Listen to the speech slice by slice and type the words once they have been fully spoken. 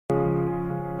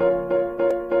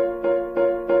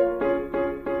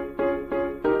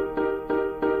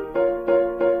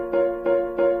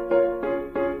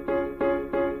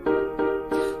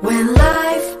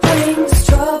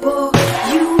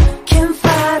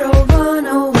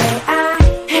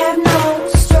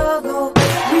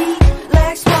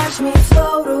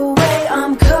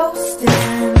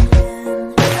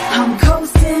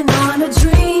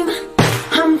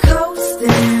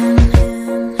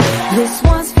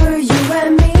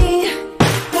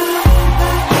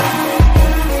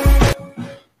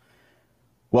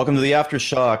Welcome to the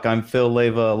Aftershock. I'm Phil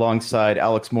Leva alongside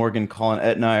Alex Morgan, Colin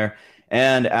Etnier,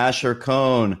 and Asher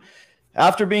Cohn.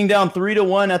 After being down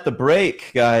 3-1 at the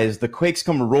break, guys, the Quakes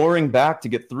come roaring back to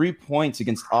get 3 points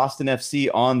against Austin FC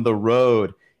on the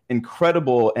road.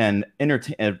 Incredible and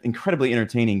incredibly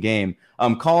entertaining game.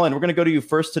 Colin, we're going to go to you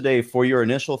first today for your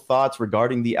initial thoughts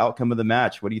regarding the outcome of the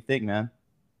match. What do you think, man?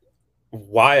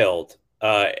 Wild.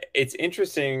 It's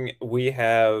interesting.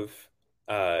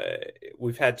 Uh,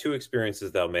 we've had two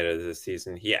experiences with Almeida this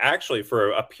season. He actually,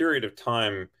 for a period of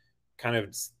time,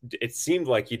 it seemed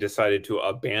like he decided to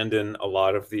abandon a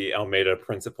lot of the Almeida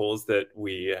principles that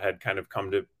we had kind of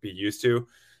come to be used to.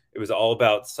 It was all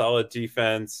about solid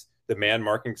defense. The man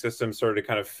marking system started to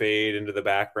kind of fade into the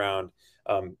background.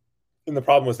 And the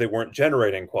problem was they weren't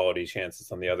generating quality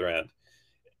chances on the other end.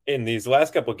 In these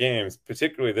last couple of games,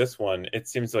 particularly this one, it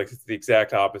seems like it's the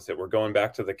exact opposite. We're going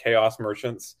back to the chaos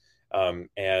merchants,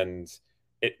 and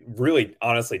it really,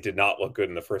 honestly, did not look good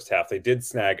in the first half. They did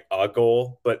snag a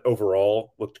goal, but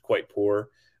overall looked quite poor.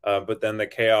 But then the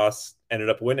chaos ended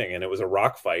up winning, and it was a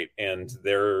rock fight, and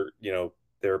they're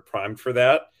primed for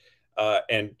that.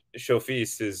 And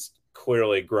Chofis has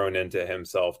clearly grown into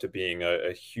himself to being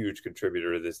a huge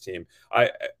contributor to this team.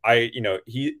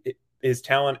 His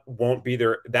talent won't be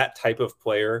there. That type of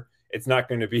player, it's not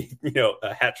going to be,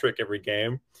 a hat trick every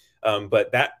game.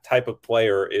 But that type of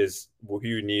player is who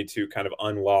you need to kind of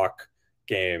unlock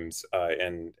games.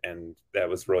 And that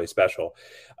was really special.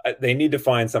 They need to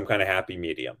find some kind of happy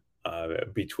medium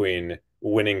between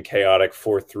winning chaotic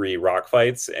 4-3 rock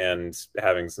fights and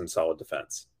having some solid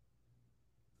defense.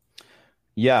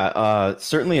 Yeah,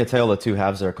 certainly a tale of two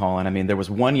halves there, Colin. I mean, there was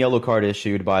one yellow card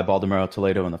issued by Baldomero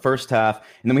Toledo in the first half,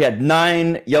 and then we had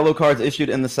 9 yellow cards issued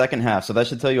in the second half. So that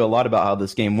should tell you a lot about how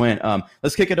this game went.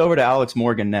 Let's kick it over to Alex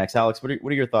Morgan next. Alex, what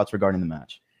are your thoughts regarding the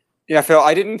match? Yeah, Phil,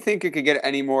 I didn't think it could get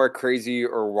any more crazy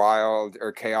or wild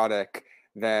or chaotic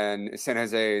than San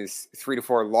Jose's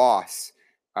 3-4 loss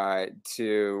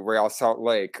to Real Salt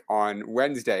Lake on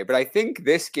Wednesday. But I think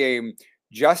this game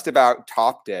just about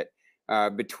topped it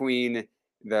between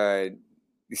the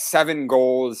 7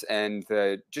 goals and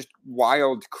the just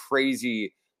wild,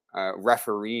 crazy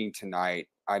refereeing tonight.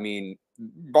 I mean,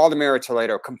 Baldomero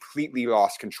Toledo completely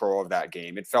lost control of that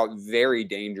game. It felt very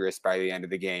dangerous by the end of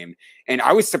the game. And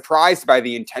I was surprised by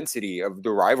the intensity of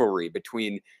the rivalry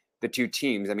between the two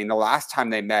teams. I mean, the last time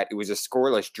they met, it was a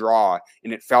scoreless draw,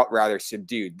 and it felt rather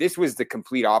subdued. This was the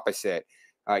complete opposite.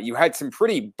 You had some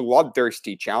pretty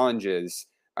bloodthirsty challenges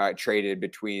traded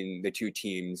between the two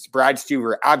teams. Brad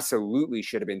Stuver absolutely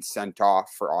should have been sent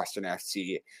off for Austin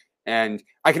FC. And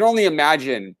I can only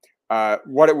imagine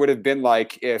what it would have been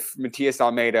like if Matias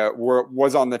Almeida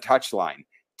was on the touchline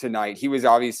tonight. He was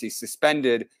obviously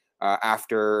suspended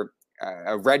after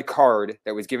a red card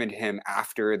that was given to him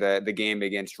after the game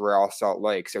against Real Salt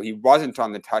Lake. So he wasn't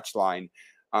on the touchline.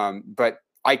 But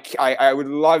I would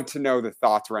love to know the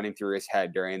thoughts running through his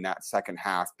head during that second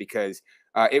half, because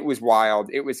it was wild.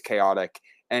 It was chaotic.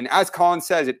 And as Colin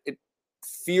says, it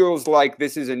feels like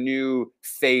this is a new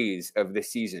phase of the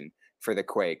season for the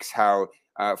Quakes. How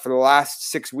for the last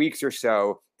 6 weeks or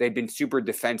so, they've been super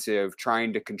defensive,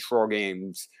 trying to control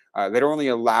games. They'd only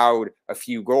allowed a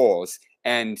few goals.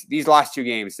 And these last 2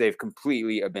 games, they've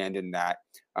completely abandoned that.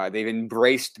 They've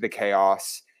embraced the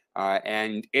chaos.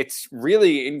 And it's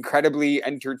really incredibly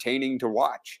entertaining to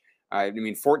watch. I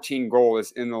mean, 14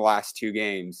 goals in the last 2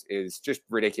 games is just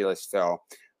ridiculous, Phil.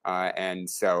 And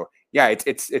so, yeah,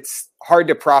 it's hard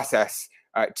to process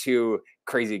 2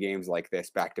 crazy games like this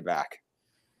back to back.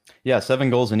 Yeah, 7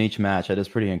 goals in each match. That is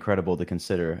pretty incredible to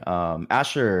consider.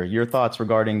 Asher, your thoughts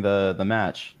regarding the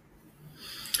match?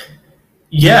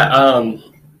 Yeah,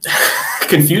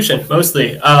 confusion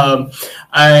mostly.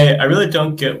 I really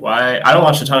don't get why. I don't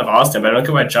watch a ton of Austin, but I don't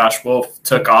get why Josh Wolf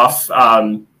took off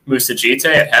Musajite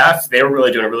at half. They were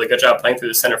really doing a really good job playing through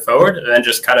the center forward, and then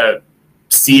just kind of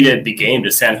ceded the game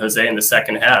to San Jose in the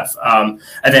second half. And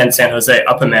then San Jose,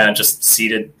 up a man, just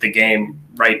ceded the game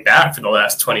right back for the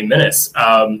last 20 minutes.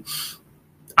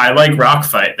 I like rock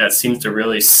fight. That seems to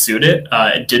really suit it.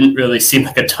 It didn't really seem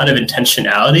like a ton of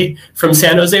intentionality from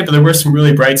San Jose, but there were some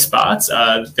really bright spots.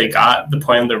 They got the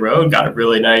point on the road, got a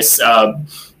really nice,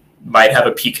 might have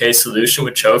a PK solution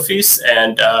with Chofis.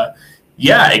 And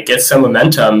it gets some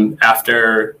momentum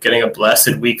after getting a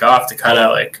blessed week off to kind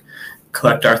of like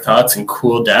collect our thoughts and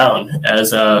cool down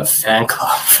as a fan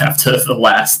club after the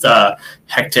last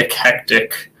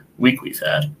hectic week we've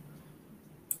had.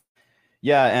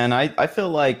 Yeah, and I feel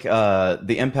like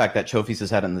the impact that Chofis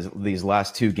has had in these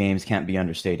last two games can't be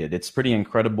understated. It's pretty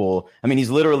incredible. I mean,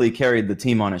 he's literally carried the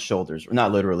team on his shoulders.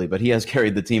 Not literally, but he has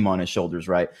carried the team on his shoulders,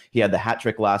 right? He had the hat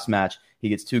trick last match. He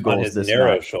gets 2 goals on his this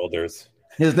narrow match. shoulders.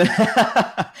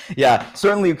 Yeah,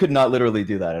 certainly you could not literally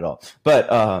do that at all. But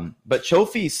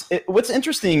Chofis, what's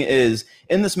interesting is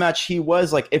in this match he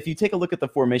was like, if you take a look at the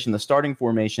formation, the starting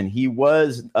formation, he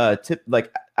was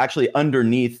actually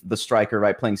underneath the striker,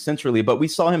 right, playing centrally. But we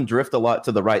saw him drift a lot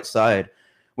to the right side,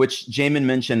 which Jamin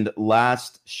mentioned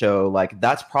last show. Like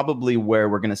that's probably where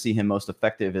we're going to see him most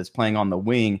effective, is playing on the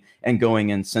wing and going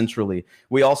in centrally.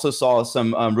 We also saw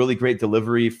some really great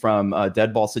delivery from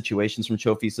dead ball situations from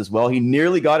Chofis as well. He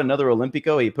nearly got another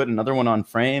Olympico. He put another one on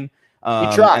frame.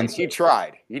 He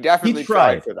tried. He definitely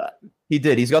tried for that. He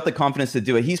did. He's got the confidence to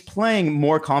do it. He's playing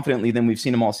more confidently than we've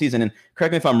seen him all season. And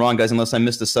correct me if I'm wrong, guys, unless I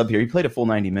missed a sub here. He played a full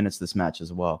 90 minutes this match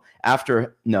as well. So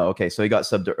he got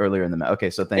subbed earlier in the match. Okay,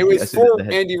 so thank you. It was for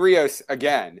Andy Rios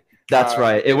again. That's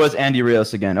right. It was Andy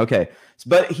Rios again. Okay.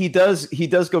 But he does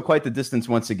go quite the distance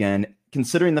once again,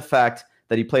 considering the fact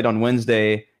that he played on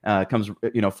Wednesday,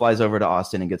 flies over to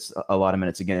Austin and gets a lot of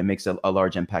minutes again. It makes a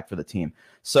large impact for the team.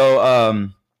 So,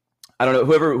 I don't know,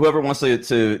 whoever wants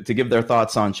to give their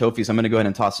thoughts on Chofis, I'm going to go ahead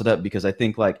and toss it up because I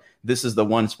think like this is the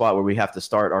one spot where we have to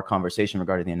start our conversation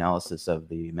regarding the analysis of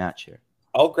the match here.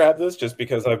 I'll grab this just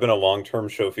because I've been a long-term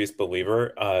Chofis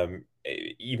believer.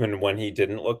 Even when he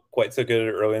didn't look quite so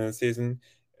good early in the season,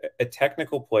 a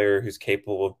technical player who's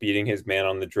capable of beating his man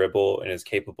on the dribble and is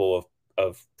capable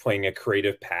of playing a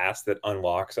creative pass that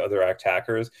unlocks other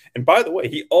attackers. And by the way,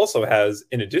 he also has,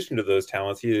 in addition to those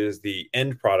talents, he is the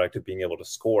end product of being able to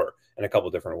score in a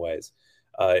couple different ways.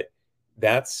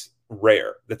 That's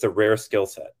rare. That's a rare skill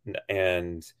set.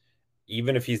 And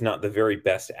even if he's not the very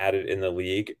best at it in the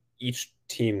league, each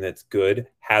team that's good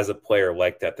has a player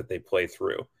like that they play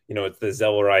through. You know, it's the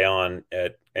Zelarayan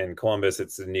in Columbus.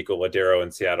 It's the Nico Ladero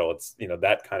in Seattle. It's,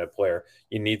 that kind of player.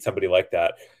 You need somebody like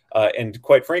that. And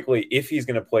quite frankly, if he's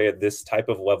going to play at this type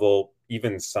of level,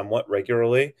 even somewhat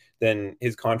regularly, then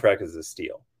his contract is a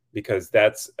steal, because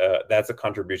that's a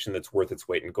contribution that's worth its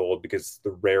weight in gold, because it's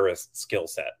the rarest skill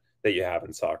set that you have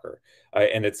in soccer.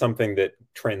 And it's something that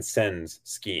transcends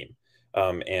scheme.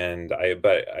 So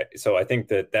I think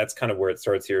that's kind of where it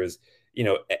starts here is,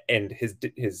 and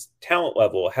his talent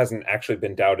level hasn't actually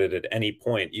been doubted at any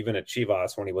point, even at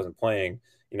Chivas when he wasn't playing.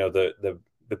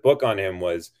 The book on him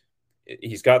was,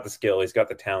 he's got the skill, he's got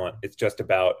the talent. It's just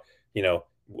about,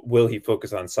 will he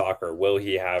focus on soccer? Will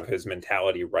he have his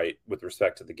mentality right with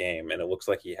respect to the game? And it looks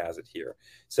like he has it here.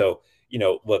 So,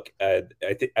 look, I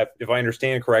think if I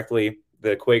understand correctly,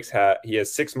 the Quakes he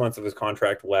has 6 months of his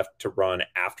contract left to run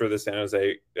after the San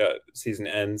Jose season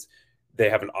ends. They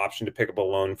have an option to pick up a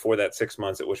loan for that 6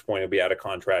 months, at which point he'll be out of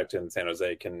contract, and San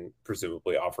Jose can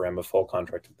presumably offer him a full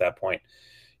contract at that point.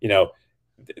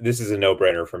 This is a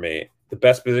no-brainer for me. The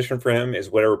best position for him is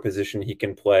whatever position he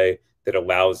can play that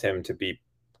allows him to be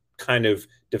kind of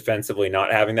defensively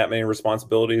not having that many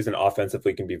responsibilities, and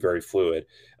offensively can be very fluid.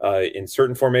 In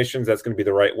certain formations, that's going to be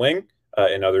the right wing.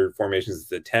 In other formations,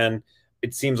 it's a 10.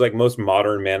 It seems like most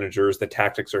modern managers, the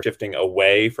tactics are shifting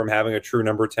away from having a true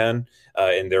number 10,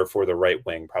 and therefore the right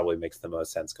wing probably makes the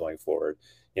most sense going forward.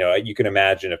 You can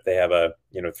imagine if they have a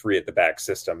 3 at the back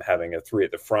system, having a 3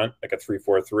 at the front, like a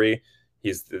 3-4-3,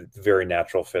 he's the very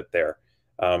natural fit there.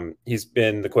 He's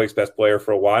been the Quakes' best player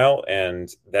for a while, and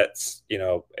that's,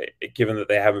 given that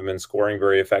they haven't been scoring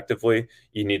very effectively,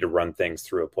 you need to run things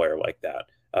through a player like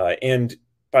that. And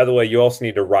by the way, you also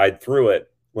need to ride through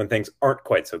it when things aren't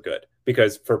quite so good,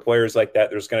 because for players like that,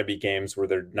 there's going to be games where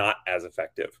they're not as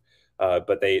effective,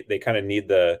 but they kind of need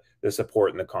the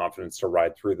support and the confidence to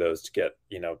ride through those to get,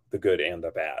 the good and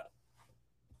the bad.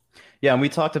 Yeah, and we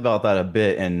talked about that a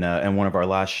bit in one of our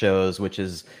last shows, which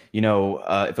is,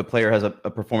 if a player has a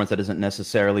performance that isn't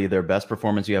necessarily their best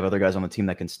performance, you have other guys on the team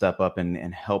that can step up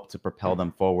and help to propel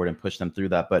them forward and push them through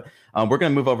that. But we're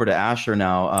going to move over to Asher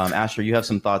now. Asher, you have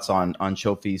some thoughts on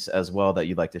Chofis as well that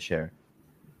you'd like to share.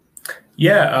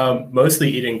 Yeah,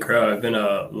 mostly eating crow. I've been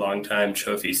a longtime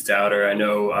Chofis doubter. I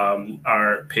know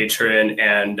our patron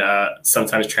and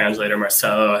sometimes translator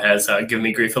Marcelo has given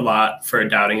me grief a lot for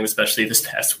doubting him, especially this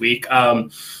past week.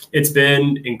 It's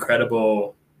been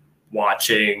incredible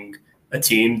watching a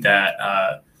team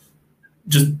that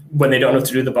just when they don't know what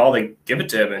to do with the ball, they give it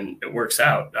to him and it works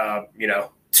out.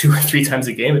 2 or 3 times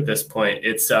a game at this point.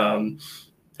 It's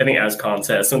I think, as Colin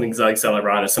says, something like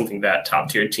Zelarayan is something that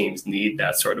top-tier teams need,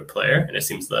 that sort of player. And it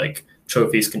seems like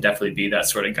Chofis can definitely be that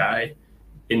sort of guy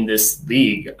in this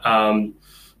league.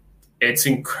 It's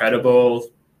incredible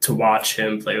to watch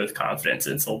him play with confidence.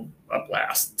 It's a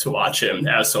blast to watch him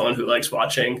as someone who likes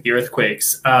watching the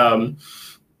Earthquakes. I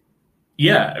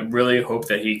really hope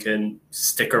that he can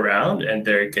stick around and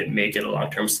they can make it a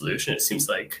long-term solution. It seems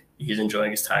like he's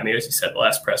enjoying his time here, as he said at the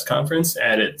last press conference.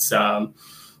 And it's,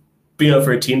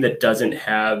 for a team that doesn't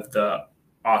have the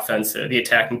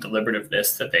attacking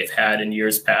deliberativeness that they've had in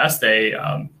years past,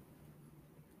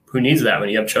 who needs that when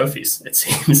you have Chofis? It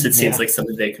seems like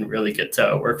something they can really get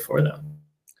to work for them.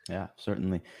 Yeah,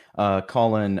 certainly.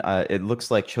 Colin, it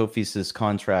looks like Chofis'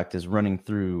 contract is running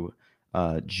through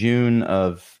June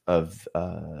of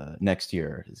next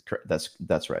year.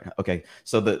 That's right. Okay,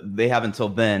 so they have until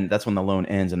then. That's when the loan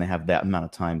ends, and they have that amount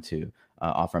of time to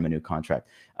offer him a new contract.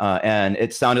 And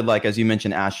it sounded like, as you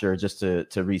mentioned, Asher, just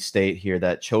to restate here,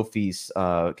 that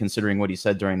Chofis, considering what he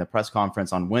said during the press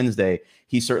conference on Wednesday,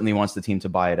 he certainly wants the team to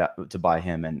buy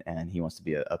him, and he wants to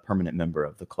be a permanent member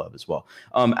of the club as well.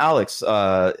 Alex,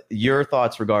 your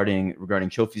thoughts regarding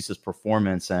Chofis'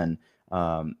 performance and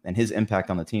his impact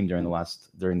on the team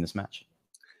during this match?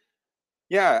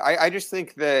 Yeah, I just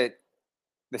think that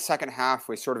the second half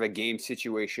was sort of a game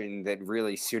situation that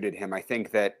really suited him. I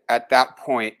think that at that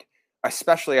point,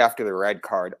 especially after the red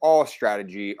card, all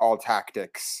strategy, all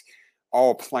tactics,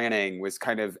 all planning was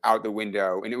kind of out the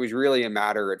window. And it was really a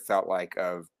matter, it felt like,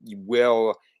 of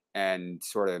will and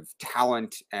sort of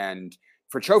talent. And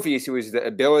for Chofis, it was the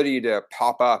ability to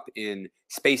pop up in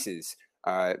spaces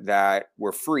that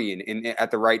were free and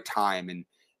at the right time. And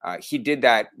he did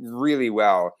that really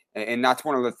well. And that's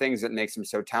one of the things that makes him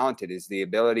so talented, is the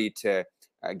ability to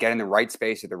get in the right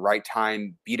space at the right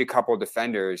time, beat a couple of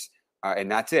defenders,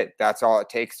 and that's it. That's all it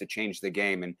takes to change the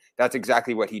game. And that's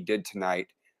exactly what he did tonight.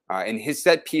 And his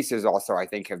set pieces also, I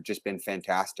think, have just been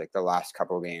fantastic the last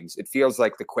couple of games. It feels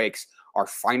like the Quakes are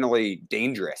finally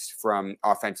dangerous from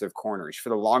offensive corners. For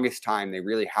the longest time, they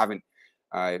really haven't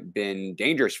been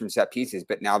dangerous from set pieces,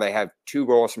 but now they have 2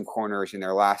 goals from corners in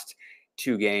their last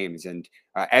 2 games, and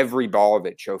every ball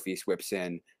that Chofis whips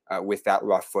in with that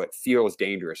left foot feels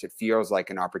dangerous. It feels like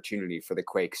an opportunity for the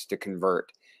Quakes to convert,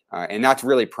 and that's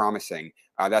really promising.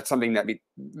 That's something that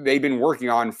they've been working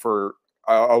on for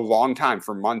a long time,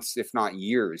 for months, if not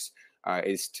years,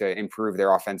 is to improve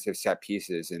their offensive set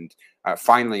pieces, and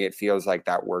finally it feels like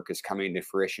that work is coming to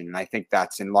fruition, and I think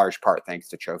that's in large part thanks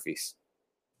to Chofis.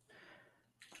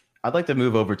 I'd like to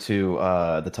move over to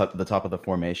the top of the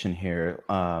formation here.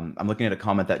 I'm looking at a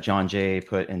comment that John Jay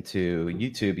put into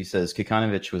YouTube. He says,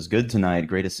 Kikanovic was good tonight.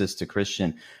 Great assist to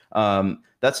Christian.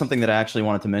 That's something that I actually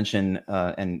wanted to mention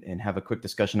and have a quick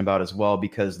discussion about as well,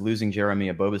 because losing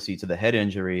Jeremy Abobasi to the head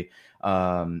injury,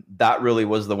 that really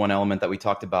was the one element that we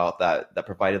talked about that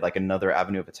provided like another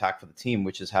avenue of attack for the team,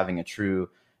 which is having a true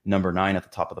number 9 at the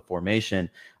top of the formation.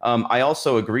 I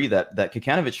also agree that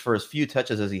Kikanovic, for as few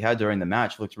touches as he had during the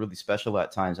match, looked really special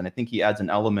at times, and I think he adds an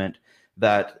element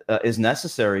that is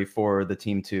necessary for the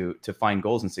team to find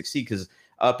goals and succeed. Because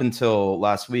up until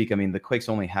last week, I mean, the Quakes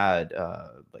only had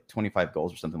like 25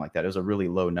 goals or something like that. It was a really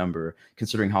low number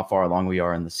considering how far along we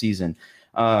are in the season.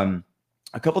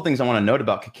 A couple things I want to note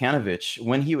about Kikanovic.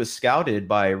 When he was scouted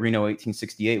by Reno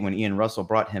 1868, when Ian Russell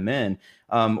brought him in,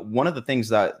 one of the things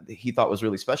that he thought was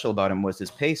really special about him was his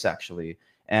pace, actually,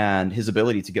 and his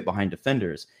ability to get behind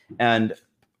defenders. And,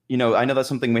 I know that's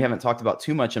something we haven't talked about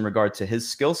too much in regard to his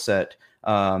skill set,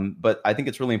 but I think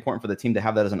it's really important for the team to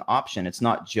have that as an option. It's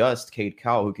not just Cade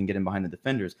Cowell who can get in behind the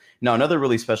defenders. Now, another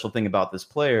really special thing about this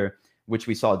player, which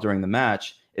we saw during the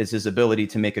match, is his ability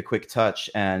to make a quick touch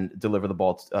and deliver the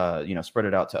ball, spread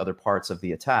it out to other parts of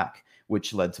the attack,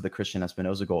 which led to the Christian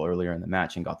Espinoza goal earlier in the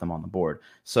match and got them on the board.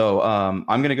 So I'm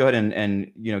going to go ahead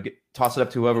and toss it up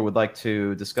to whoever would like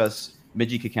to discuss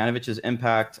Midji Kikanovic's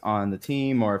impact on the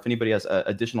team, or if anybody has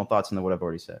additional thoughts on what I've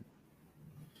already said.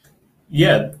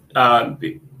 Yeah,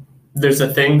 there's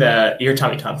a thing that you hear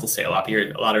Tommy Thompson say a lot. You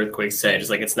hear a lot of Quakes say, just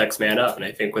like, it's next man up. And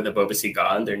I think with Abobasi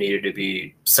gone, there needed to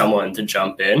be someone to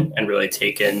jump in and really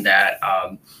take in that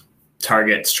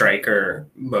target striker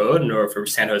mode in order for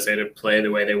San Jose to play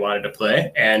the way they wanted to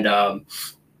play. And like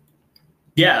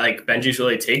Benji's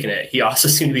really taken it. He also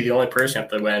seemed to be the only person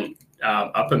that went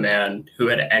up a man who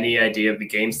had any idea of the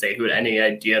game state, who had any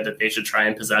idea that they should try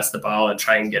and possess the ball and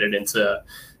try and get it into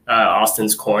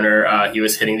Austin's corner. He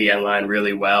was hitting the end line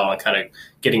really well and kind of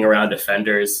getting around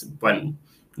defenders when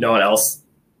no one else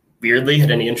weirdly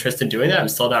had any interest in doing that. I'm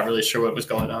still not really sure what was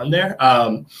going on there.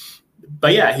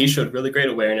 But yeah, he showed really great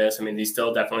awareness. I mean, he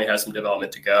still definitely has some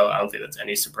development to go. I don't think that's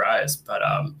any surprise, but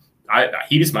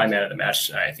he was my man of the match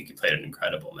tonight. I think he played an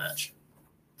incredible match.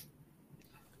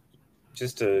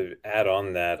 Just to add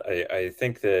on that, I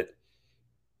think that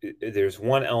there's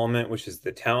one element, which is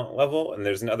the talent level, and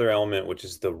there's another element, which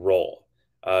is the role.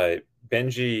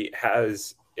 Benji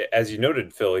has, as you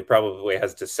noted, Phil, he probably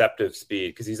has deceptive speed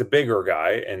because he's a bigger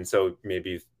guy. And so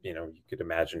maybe, you could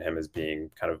imagine him as being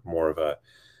kind of more of a,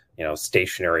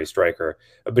 stationary striker,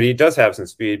 but he does have some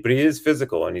speed, but he is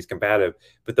physical and he's combative.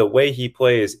 But the way he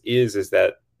plays is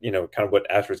that, kind of what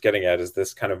Asher's getting at is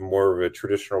this kind of more of a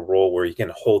traditional role where he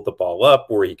can hold the ball up,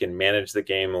 where he can manage the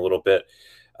game a little bit.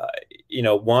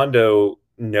 Wando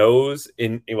knows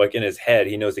in his head,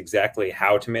 he knows exactly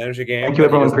how to manage a game. Thank you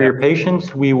everyone for your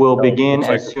patience. We will begin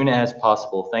as soon as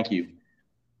possible. Thank you.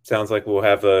 Sounds like we'll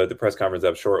have the press conference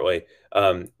up shortly.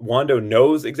 Wando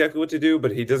knows exactly what to do,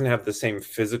 but he doesn't have the same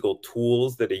physical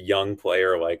tools that a young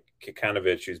player like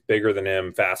Kikanovic, who's bigger than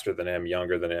him, faster than him,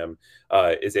 younger than him,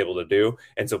 is able to do.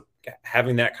 And so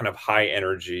having that kind of high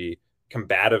energy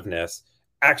combativeness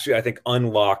actually, I think,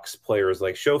 unlocks players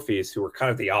like Chofis, who are kind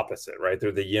of the opposite, right?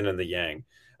 They're the yin and the yang.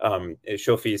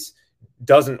 Chofis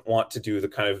doesn't want to do the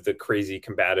kind of the crazy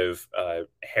combative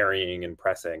harrying and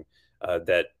pressing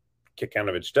that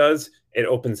Kikanovic does. It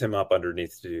opens him up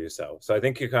underneath to do so. So I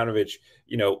think Kikanovic,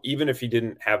 even if he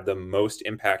didn't have the most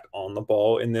impact on the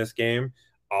ball in this game,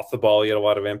 off the ball, he had a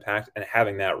lot of impact, and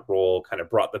having that role kind of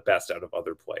brought the best out of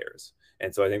other players.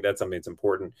 And so I think that's something that's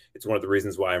important. It's one of the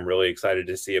reasons why I'm really excited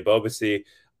to see Abobasi.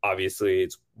 Obviously,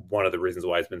 it's one of the reasons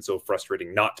why it's been so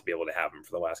frustrating not to be able to have him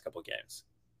for the last couple of games.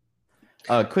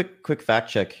 Quick fact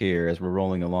check here as we're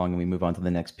rolling along and we move on to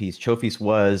the next piece. Chofis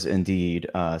was indeed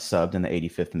subbed in the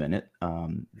 85th minute.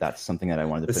 That's something that I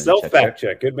wanted to put in the self-fact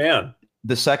check. Good man.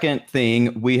 The second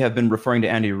thing, we have been referring to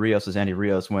Andy Rios as Andy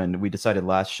Rios when we decided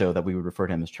last show that we would refer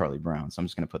to him as Charlie Brown. So I'm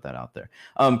just going to put that out there.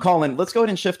 Colin, let's go ahead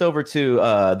and shift over to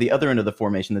the other end of the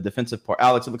formation, the defensive part.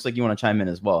 Alex, it looks like you want to chime in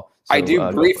as well. So, I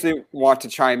do briefly want to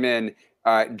chime in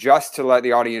just to let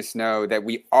the audience know that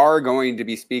we are going to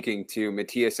be speaking to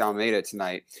Matias Almeida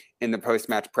tonight in the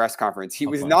post-match press conference. He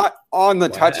was not on the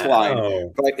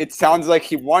touchline, but it sounds like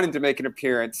he wanted to make an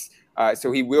appearance.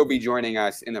 So he will be joining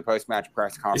us in the post-match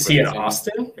press conference. Is he in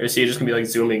Austin? Or is he just going to be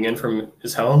zooming in from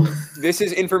his home? This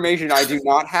is information I do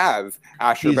not have,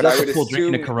 Asher, but I would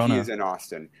assume he is in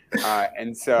Austin.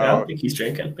 And so I don't think he's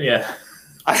drinking, but yeah.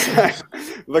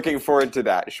 Looking forward to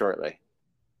that shortly.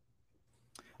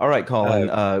 All right,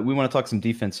 Colin, we want to talk some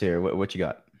defense here. What you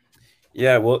got?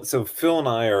 Yeah, well, so Phil and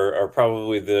I are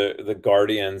probably the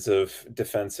guardians of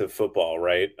defensive football,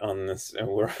 right? On this, and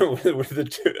we're the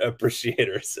two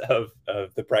appreciators of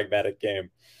the pragmatic game.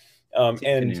 Team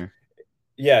Kinnear.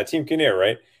 Yeah, Team Kinnear,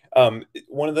 right?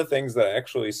 One of the things that I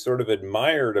actually sort of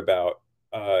admired about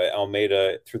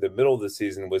Almeida through the middle of the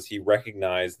season was he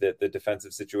recognized that the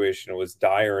defensive situation was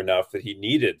dire enough that he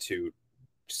needed to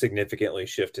significantly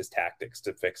shift his tactics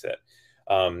to fix it.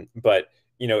 But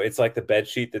it's like the bed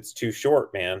sheet that's too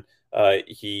short, man.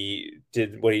 He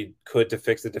did what he could to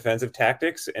fix the defensive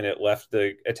tactics, and it left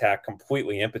the attack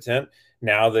completely impotent.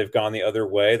 Now they've gone the other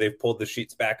way. They've pulled the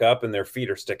sheets back up, and their feet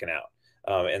are sticking out.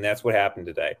 And that's what happened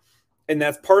today. And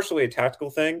that's partially a tactical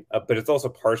thing, but it's also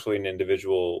partially an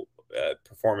individual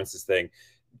performances thing.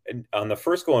 And on the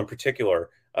first goal in particular,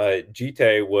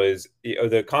 Gite was,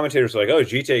 the commentators were like, oh,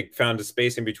 Gite found a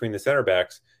space in between the center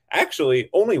backs. Actually,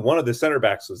 only one of the center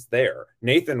backs was there.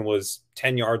 Nathan was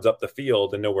 10 yards up the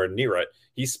field and nowhere near it.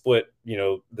 He split,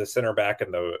 the center back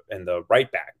and the right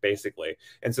back, basically.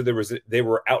 And so they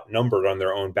were outnumbered on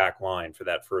their own back line for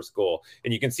that first goal.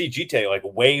 And you can see Gite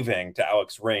waving to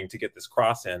Alex Ring to get this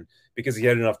cross in because he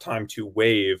had enough time to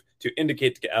wave to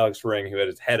indicate to Alex Ring, who had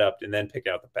his head up, and then pick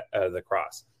out the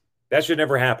cross. That should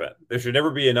never happen. There should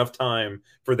never be enough time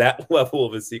for that level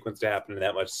of a sequence to happen in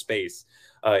that much space.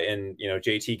 And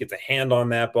JT gets a hand on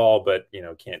that ball, but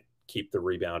can't keep the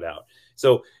rebound out.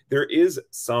 So there is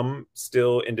some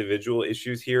still individual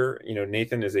issues here.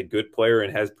 Nathan is a good player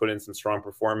and has put in some strong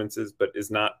performances, but is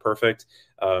not perfect.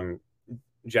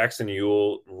 Jackson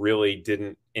Ewell really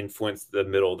didn't influence the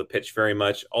middle of the pitch very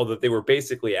much, although they were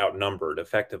basically outnumbered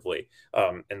effectively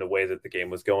in the way that the game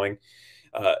was going.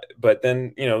 But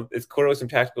then, it's clearly some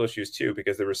tactical issues too,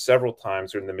 because there were several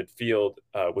times when the midfield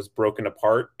was broken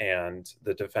apart and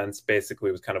the defense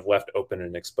basically was kind of left open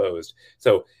and exposed.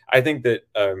 So I think that,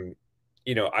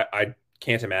 I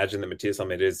can't imagine that Matias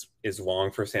Almeida is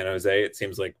long for San Jose. It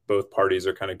seems like both parties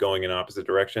are kind of going in opposite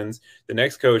directions. The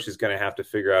next coach is going to have to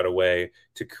figure out a way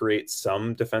to create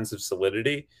some defensive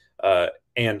solidity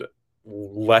and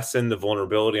lessen the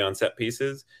vulnerability on set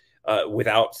pieces.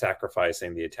 Without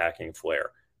sacrificing the attacking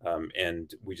flair.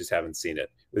 And we just haven't seen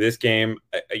it. With this game,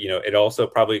 it also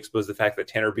probably exposed the fact that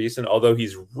Tanner Beeson, although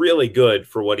he's really good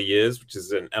for what he is, which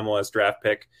is an MLS draft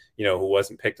pick, who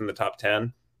wasn't picked in the top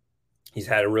 10, he's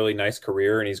had a really nice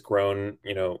career and he's grown,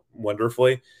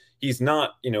 wonderfully. He's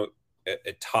not,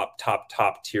 a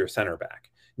top tier center back.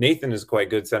 Nathan is quite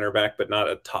good center back, but not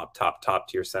a top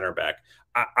tier center back.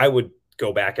 I would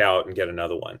go back out and get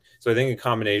another one. So I think a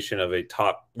combination of a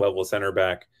top level center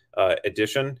back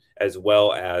addition as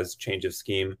well as change of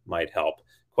scheme might help.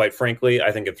 Quite frankly,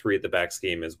 I think a 3 at the back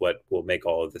scheme is what will make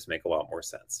all of this make a lot more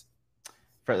sense.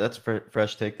 That's a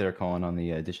fresh take there, Colin, on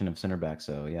the addition of center back.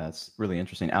 So yeah, it's really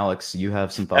interesting. Alex, you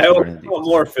have some thoughts? I want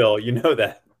more, Phil. You know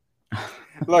that.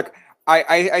 Look,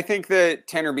 I think that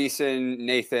Tanner Beeson,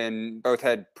 Nathan both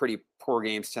had pretty poor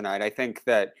games tonight. I think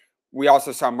that we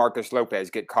also saw Chofis Lopez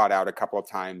get caught out a couple of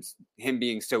times. Him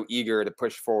being so eager to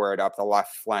push forward up the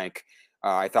left flank.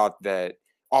 I thought that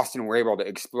Austin were able to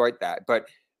exploit that. But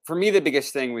for me, the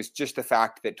biggest thing was just the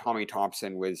fact that Tommy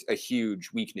Thompson was a huge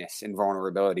weakness and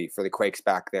vulnerability for the Quakes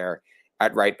back there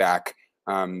at right back.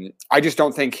 I just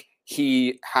don't think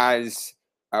he has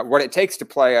what it takes to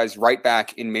play as right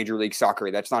back in Major League Soccer.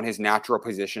 That's not his natural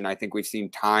position. I think we've seen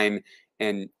time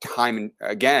and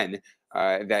again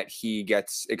that he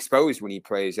gets exposed when he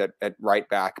plays at right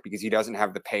back because he doesn't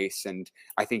have the pace. And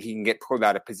I think he can get pulled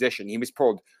out of position. He was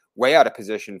pulled way out of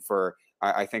position for,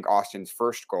 I think, Austin's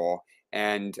first goal.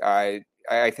 And I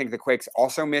think the Quakes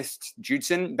also missed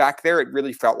Judson back there. It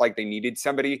really felt like they needed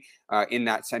somebody in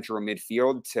that central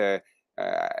midfield to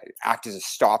act as a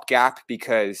stopgap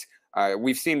because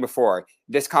we've seen before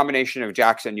this combination of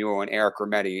Jackson Newell and Eric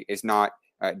Rometty is not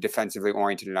defensively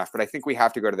oriented enough. But I think we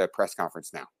have to go to the press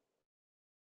conference now.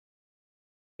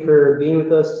 For being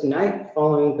with us tonight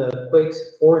following the Quakes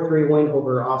 4-3 win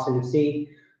over Austin FC.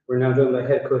 We're now joined by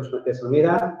head coach Marques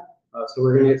Almeida. So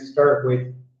we're going to start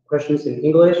with questions in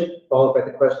English, followed by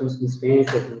the questions in Spanish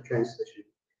with the translation.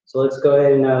 So let's go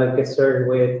ahead and get started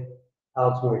with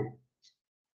Alex Morgan.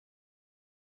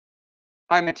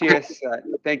 Hi, Matthias.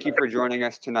 Thank you for joining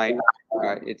us tonight.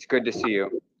 It's good to see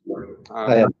you.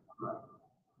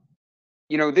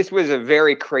 You know, this was a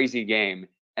very crazy game,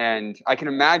 and I can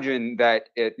imagine that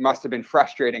it must have been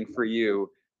frustrating for you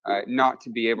not to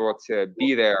be able to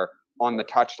be there on the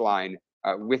touchline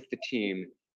with the team.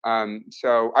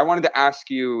 So I wanted to ask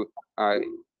you,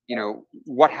 you know,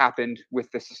 what happened with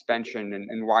the suspension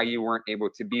and why you weren't able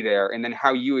to be there, and then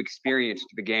how you experienced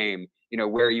the game, you know,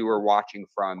 where you were watching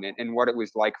from and what it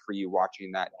was like for you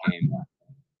watching that game.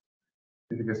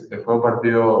 Dice que fue un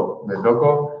partido de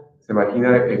loco. Se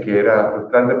imagina que era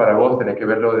frustrante para vos tener que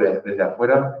verlo desde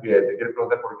afuera. Te quiero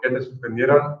preguntar por qué te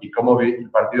suspendieron y cómo vi el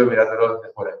partido mirándolo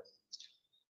desde fuera.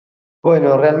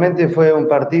 Bueno, realmente fue un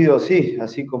partido, sí,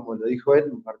 así como lo dijo él,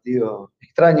 un partido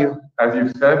extraño. As you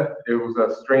said, it was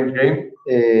a strange game.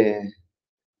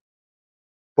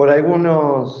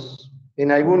 En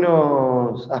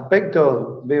algunos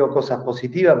aspectos veo cosas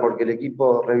positivas porque el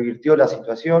equipo revirtió la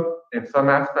situación. In some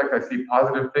aspects, I see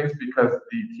positive things because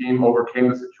the team overcame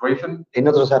the situation. En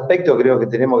otros aspectos creo que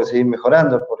tenemos que seguir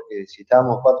mejorando porque si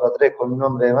estábamos 4-3 con un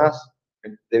hombre de más,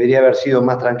 debería haber sido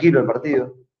más tranquilo el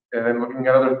partido. And then looking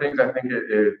at other things, I think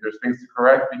there's things to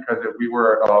correct because if we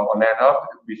were a man up,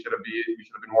 we should have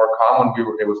been more calm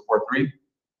when it was 4-3.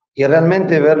 Y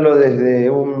realmente verlo desde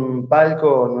un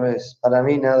palco no es para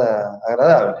mí nada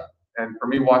agradable. And for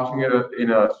me, watching it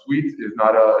in a suite is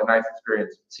not a nice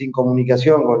experience. Sin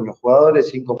comunicación con los jugadores,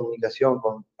 sin comunicación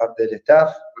con parte del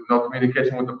staff. With no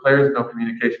communication with the players, no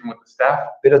communication with the staff.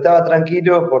 Pero estaba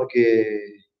tranquilo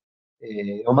porque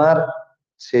Omar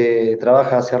se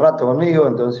trabaja hace rato conmigo,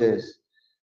 entonces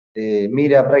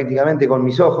mira prácticamente con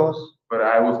mis ojos. But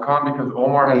I was calm because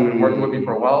Omar has been working with me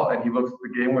for a while and he looks at the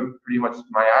game with pretty much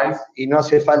my eyes. Y no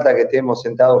hace falta que estemos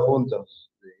sentados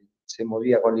juntos. Se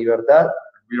movía con libertad.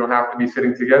 We don't have to be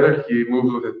sitting together. He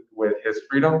moves with his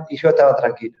freedom. Y yo estaba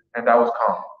tranquilo. And I was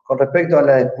calm. Con respecto a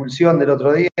la expulsión del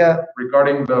otro día,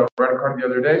 regarding the red card the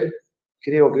other day,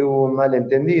 creo que hubo un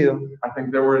malentendido. I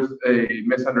think there was a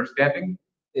misunderstanding.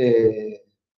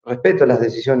 Respeto las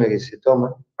decisiones que se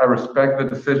toman. I respect the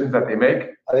decisions that they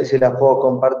make. A veces las puedo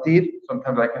compartir.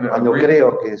 Sometimes I can cuando agree.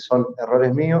 Creo que son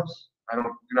errores míos. I do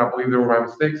not believe they were my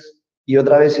mistakes. Y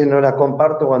otras veces no las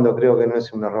comparto cuando creo que no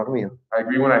es un error mío. I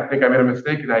agree when I think I made a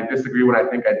mistake and I disagree when I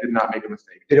think I did not make a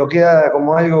mistake. Pero queda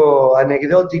como algo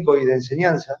anecdótico y de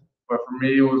enseñanza. But for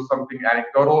me it was something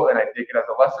anecdotal and I take it as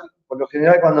a lesson. Por lo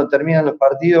general cuando terminan los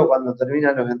partidos, cuando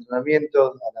terminan los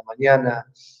entrenamientos, a la mañana,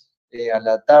 a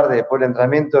la tarde, después del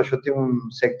entrenamiento, yo tengo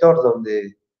un sector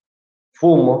donde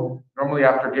fumo. Normally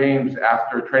after games,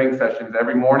 after training sessions,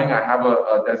 every morning I have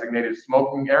a designated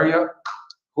smoking area.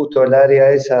 Justo el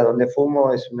área esa donde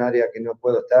fumo es un área que no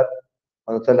puedo estar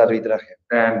cuando está el arbitraje.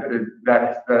 And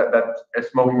that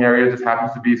smoking area just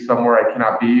happens to be somewhere I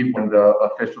cannot be when the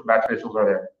match officials are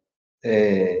there.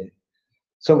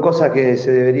 Son cosas que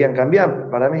se deberían cambiar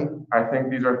para mí. I think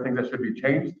these are things that should be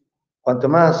changed. Cuanto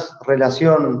más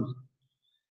relación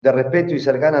de respeto y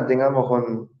cercana tengamos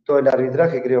con todo el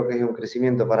arbitraje, creo que es un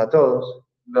crecimiento para todos.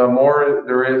 The more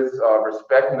there is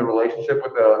respect in the relationship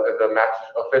with the match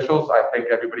officials, I think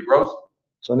everybody grows.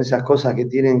 Son esas cosas que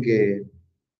tienen que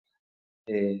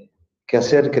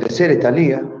hacer crecer esta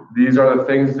liga. These are the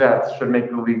things that should make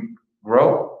the league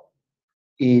grow.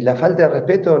 Y la falta de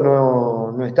respeto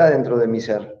no está dentro de mi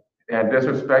ser. And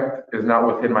disrespect is not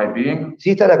within my being.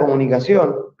 Sí está la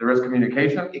comunicación, There is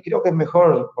communication. y creo que es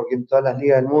mejor porque en todas las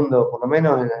ligas del mundo, por lo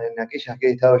menos en aquellas que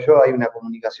he estado yo, hay una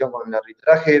comunicación con el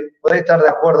arbitraje. Puede estar de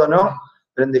acuerdo o no,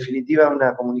 pero en definitiva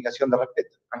una comunicación de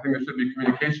respeto. I think there should be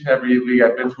communication. Every league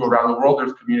I've been to around the world,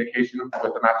 there's communication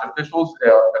with the match officials,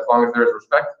 as long as there is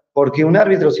respect. Porque un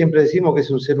árbitro siempre decimos que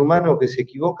es un ser humano que se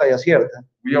equivoca y acierta.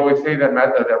 We always say that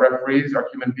referees are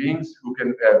human beings who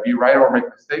can be right or make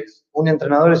mistakes. Un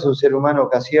entrenador es un ser humano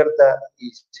que acierta y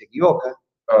se equivoca.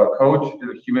 A coach is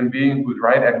a human being who's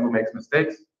right and who makes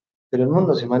mistakes. Pero el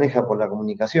mundo se maneja por la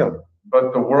comunicación.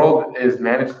 But the world is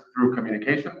managed through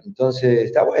communication. Entonces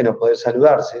está bueno poder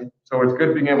saludarse. So it's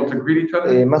good being able to greet each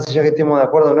other. Más allá que estemos de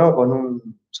acuerdo o no con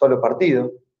un solo partido.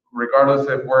 Regardless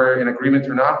if we're in agreement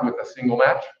or not with a single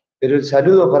match. Pero el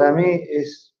saludo para mí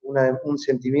es un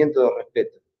sentimiento de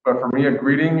respeto. But for me, a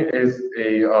greeting is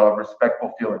a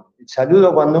respectful feeling. El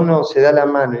saludo cuando uno se da la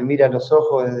mano y mira a los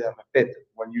ojos es de respeto.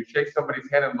 When you shake somebody's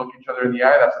hand and look each other in the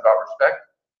eye, that's about respect.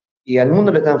 Y al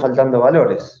mundo le están faltando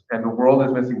valores. And the world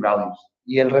is missing values.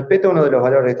 Y el respeto es uno de los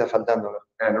valores que está faltando.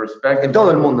 And respect En todo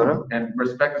el mundo, ¿no? And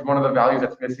respect is one of the values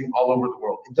that's missing all over the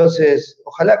world. Entonces,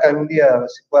 ojalá que algún día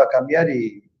se pueda cambiar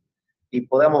y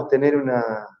podamos tener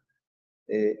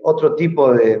otro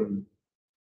tipo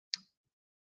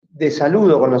de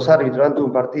saludo con los árbitros antes de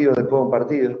un partido, después de un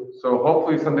partido. So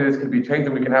hopefully someday this could be changed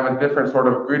and we can have a different sort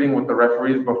of greeting with the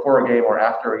referees before a game or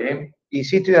after a game. Y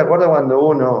sí estoy de acuerdo cuando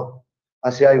uno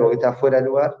hace algo que está fuera de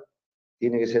lugar,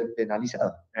 tiene que ser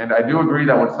penalizado. And I do agree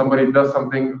that when somebody does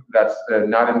something that's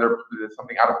not in their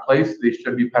something out of place, they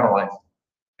should be penalized.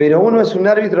 Pero uno es un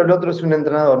árbitro, el otro es un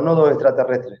entrenador, no dos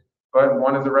extraterrestres. But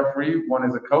one is a referee, one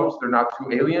is a coach. They're not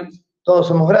two aliens. Todos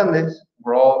somos grandes.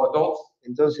 We're all adults.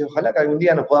 Entonces, ojalá que algún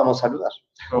día nos podamos saludar.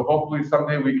 So hopefully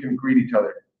someday we can greet each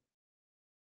other.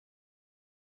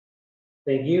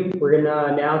 Thank you. We're going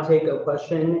to now take a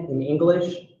question in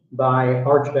English by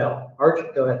Arch Bell. Arch,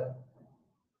 go ahead.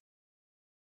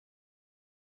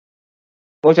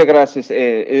 Muchas gracias.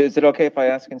 Is it okay if I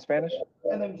ask in Spanish?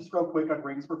 And then just real quick on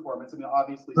Ring's performance. I mean,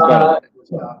 obviously.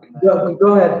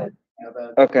 Go ahead.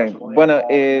 Okay. Bueno,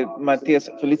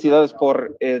 Matías, felicidades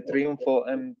por el triunfo.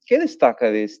 ¿Qué destaca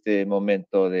de este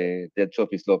momento del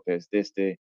Chofis Lopez,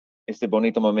 de este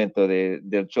bonito momento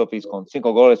del Chofis con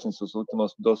 5 goles en sus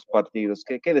últimos 2 partidos?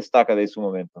 ¿Qué destaca de su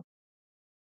momento?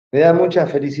 Me da mucha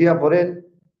felicidad por él,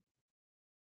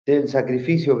 del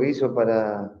sacrificio que hizo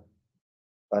para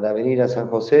venir a San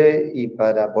José y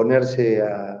para ponerse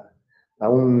a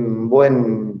un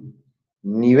buen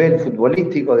nivel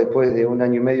futbolístico después de 1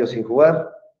 año y medio sin jugar.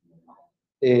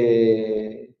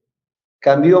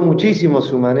 Cambió muchísimo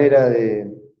su manera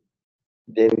de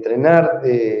entrenar,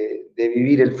 de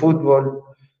vivir el fútbol,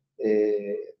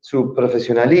 su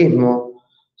profesionalismo,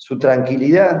 su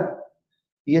tranquilidad.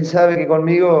 Y él sabe que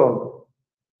conmigo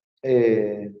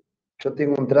yo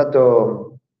tengo un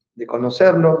trato de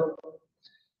conocerlo,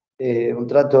 un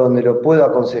trato donde lo puedo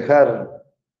aconsejar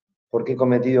porque he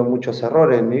cometido muchos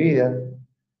errores en mi vida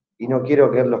y no quiero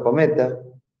que él los cometa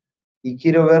y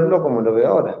quiero verlo como lo veo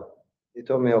ahora.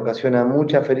 Esto me ocasiona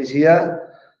mucha felicidad,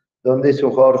 donde es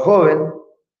un jugador joven,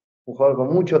 un jugador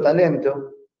con mucho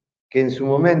talento, que en su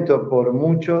momento por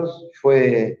muchos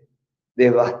fue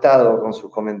devastado con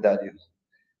sus comentarios.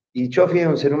 Y Chofis es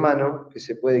un ser humano que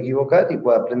se puede equivocar y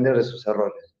puede aprender de sus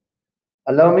errores.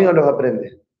 Al lado mío los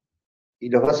aprende y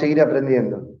los va a seguir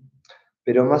aprendiendo.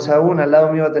 Pero más aún, al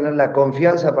lado mío va a tener la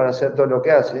confianza para hacer todo lo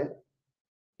que hace.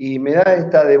 Y me da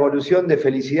esta devolución de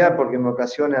felicidad porque me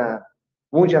ocasiona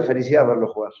mucha felicidad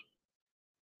verlo jugar.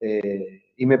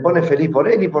 Y me pone feliz por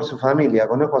él y por su familia.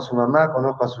 Conozco a su mamá,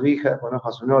 conozco a su hija, conozco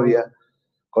a su novia,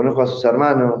 conozco a sus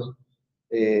hermanos.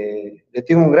 Le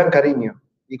tengo un gran cariño.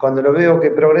 Y cuando lo veo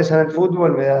que progresa en el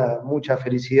fútbol me da mucha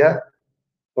felicidad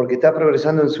porque está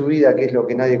progresando en su vida, que es lo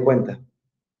que nadie cuenta.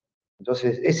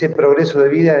 Entonces, ese progreso de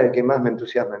vida es el que más me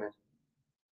entusiasma en él.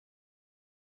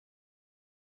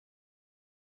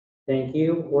 Thank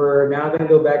you. We're now going to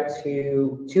go back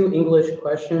to 2 English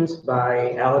questions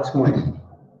by Alex Moore.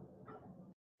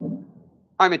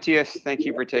 Hi, Matthias. Thank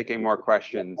you for taking more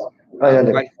questions. Hi,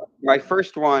 My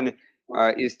first one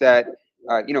is that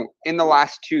in the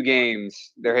last 2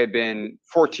 games, there had been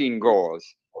 14 goals.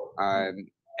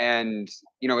 And,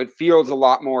 it feels a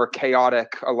lot more chaotic,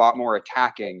 a lot more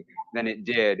attacking than it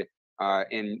did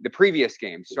in the previous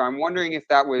games. So I'm wondering if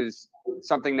that was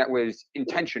something that was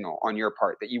intentional on your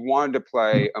part, that you wanted to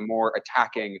play a more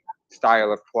attacking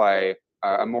style of play,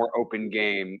 a more open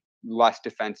game, less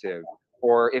defensive,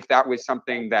 or if that was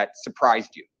something that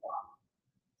surprised you.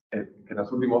 Que en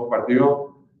los últimos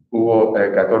partidos hubo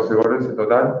 14 goles en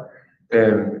total.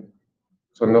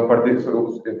 Son 2 partidos,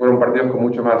 fueron partidos con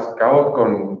mucho más caos,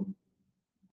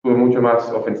 fue mucho más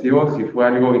ofensivo. Si fue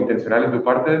algo intencional en tu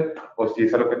parte o si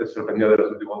es algo que te sorprendió de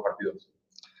los últimos partidos.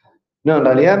 No, en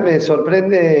realidad me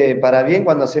sorprende para bien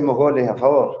cuando hacemos goles a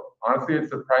favor. Honestly, it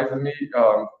surprises me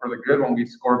for the good when we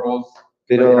score goals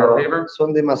in our Pero favor.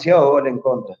 son demasiados goles en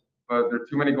contra. But there are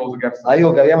too many goals against us.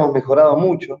 Algo que habíamos mejorado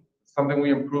mucho. Something we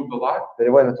improved a lot.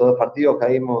 Pero bueno, estos 2 partidos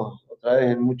caímos otra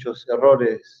vez en muchos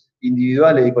errores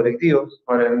individuales y colectivos.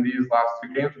 But in these last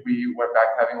 2 games, we went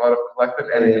back to having a lot of collective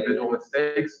and individual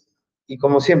mistakes. Y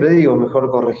como siempre digo,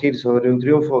 mejor corregir sobre un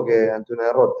triunfo que ante una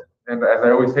derrota. And as I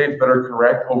always say, it's better to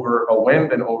correct over a win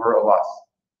than over a loss.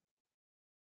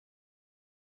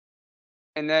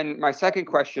 And then my second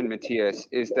question, Matthias,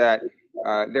 is that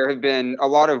there have been a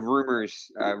lot of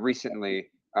rumors recently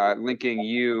linking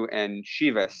you and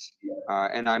Chofis,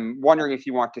 and I'm wondering if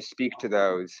you want to speak to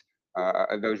those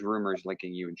rumors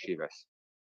linking you and Chofis.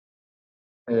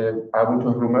 Hay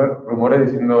muchos rumores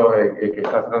diciendo que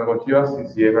estás hablando con Chivas, y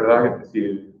si es verdad, que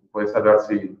si puedes hablar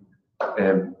si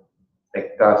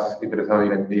estás interesado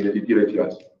en el tiro de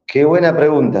Chivas. Qué buena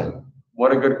pregunta.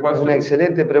 What a good Es question. una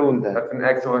excelente pregunta. That's an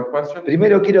excellent question.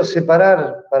 Primero quiero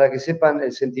separar para que sepan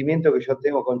el sentimiento que yo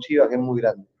tengo con Chivas, que es muy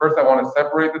grande. First, I want to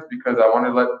separate this because I want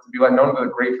to be let known the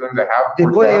great feelings I have for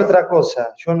Después hay Chivas. otra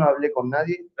cosa. Yo no hablé con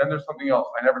nadie. Then there's something else.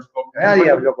 I never spoke to Nadie anybody.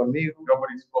 habló conmigo.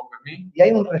 Nobody spoke with me. Y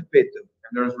hay un respeto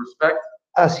And there's respect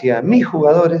hacia mis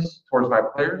jugadores, towards my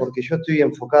players porque yo estoy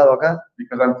enfocado acá.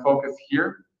 because I'm focused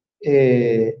here.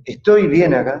 Estoy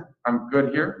bien acá. I'm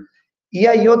good here. Y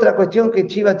hay otra cuestión, que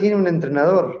Chivas tiene un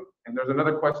entrenador. And there's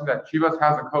another question that Chivas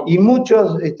has a coach. Y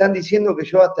muchos están diciendo que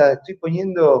yo hasta estoy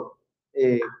poniendo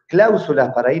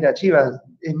cláusulas para ir a Chivas.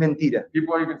 Es mentira.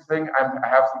 People are even saying I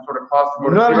have some sort of clause to go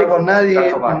to No hablé Chivas. con nadie,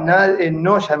 That's a lie.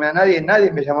 no llamé a nadie,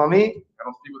 nadie me llamó a mí. I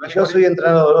don't speak with Yo anybody. soy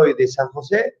entrenador hoy de San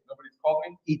José Nobody's called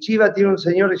me. y Chivas tiene un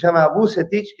señor que se llama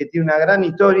Vucetich, que tiene una gran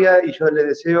historia y yo le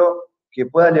deseo que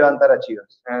pueda levantar a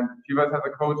Chivas. And Chivas has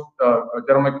a coach, a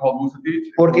gentleman called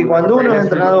Vucetich. Porque who cuando has a uno great es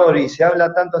history with entrenador them. y se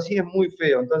habla tanto así es muy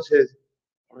feo, entonces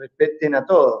respeten a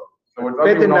todos. So it's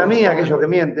ugly Respeten when a all mí, the aquellos que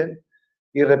mienten,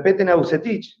 y respeten a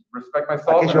Vucetich, respect myself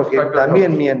and aquellos que respect their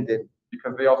también coach mienten.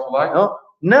 because they also lie. ¿No?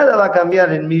 Nada va a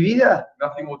cambiar en mi vida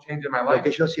Nothing will change in my lo life.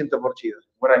 que yo siento por Chivas.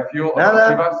 What I feel about Nada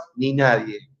Chivas, ni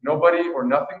nadie. nobody or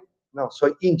nothing. No,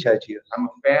 soy hincha de Chivas. I'm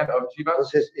a fan of Chivas,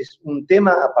 Entonces es un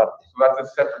tema aparte. so that's a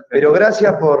separate thing. Pero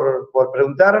gracias por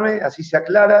preguntarme, así se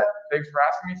aclara. Thanks for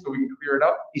asking me so we can clear it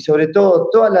up. Y sobre todo,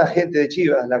 toda la gente de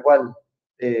Chivas, la cual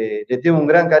le tengo un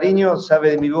gran cariño,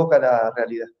 sabe de mi boca la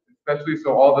realidad. Especially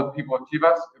so all the people at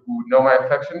Chivas who know my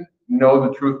affection know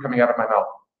the truth coming out of my mouth.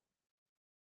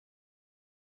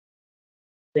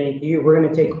 Thank you. We're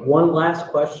going to take one last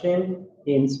question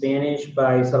in Spanish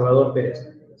by Salvador Perez.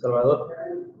 Salvador.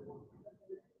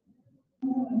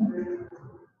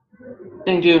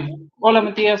 Thank you. Hola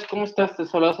Matías, ¿cómo estás? Te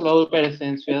saluda Salvador Pérez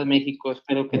en Ciudad de México.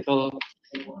 Espero que todo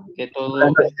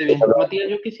esté bien. Matías,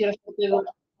 yo quisiera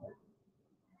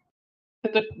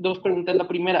hacerte dos preguntas. La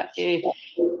primera,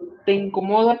 ¿te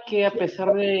incomoda que a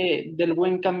pesar del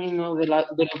buen camino, de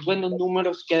los buenos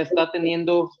números que está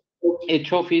teniendo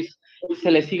Chofis, se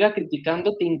le siga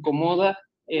criticando? ¿Te incomoda?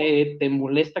 ¿Te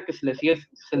molesta que se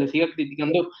le siga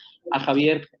criticando a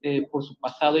Javier por su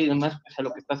pasado y demás, pues a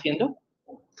lo que está haciendo?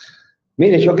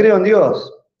 Mire, yo creo en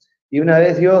Dios. Y una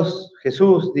vez Dios,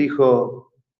 Jesús,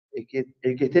 dijo, el que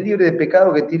esté libre de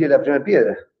pecado que tire la primera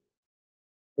piedra.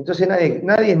 Entonces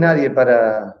nadie es nadie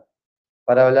para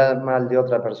hablar mal de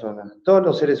otra persona. Todos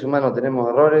los seres humanos tenemos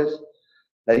errores.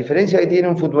 La diferencia que tiene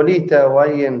un futbolista o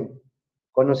alguien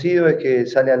conocido es que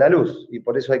sale a la luz y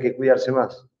por eso hay que cuidarse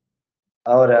más.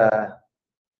 Ahora,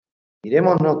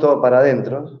 mirémonos todo para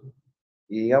adentro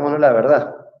y digámonos la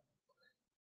verdad.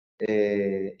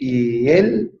 Y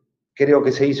él creo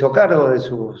que se hizo cargo de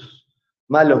sus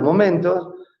malos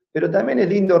momentos, pero también es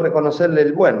lindo reconocerle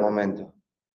el buen momento,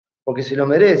 porque se lo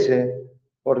merece,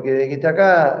 porque desde que está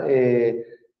acá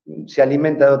se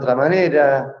alimenta de otra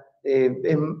manera,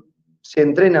 se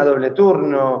entrena a doble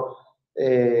turno,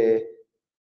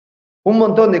 un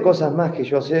montón de cosas más que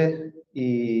yo sé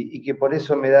y que por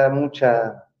eso me da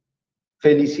mucha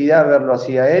felicidad verlo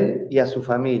así a él y a su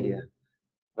familia.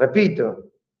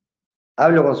 Repito,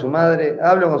 hablo con su madre,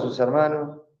 hablo con sus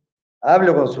hermanos,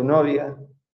 hablo con su novia,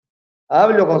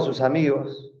 hablo con sus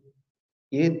amigos,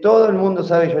 y todo el mundo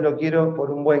sabe que yo lo quiero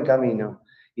por un buen camino,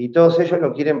 y todos ellos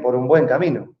lo quieren por un buen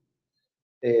camino.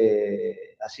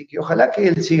 Así que ojalá que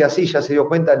él siga así, ya se dio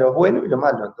cuenta de lo bueno y lo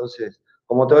malo, entonces,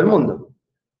 como todo el mundo.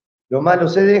 Lo malo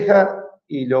se deja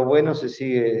y lo bueno se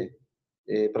sigue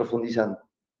profundizando.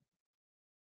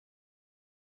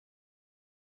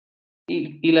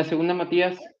 Y la segunda,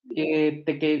 Matías,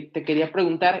 te quería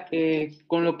preguntar,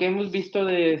 con lo que hemos visto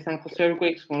de San José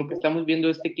Quakes, con lo que estamos viendo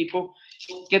de este equipo,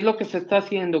 ¿qué es lo que se está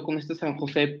haciendo con este San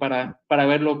José para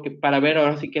ver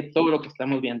ahora sí que todo lo que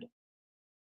estamos viendo?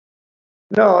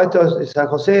 No, San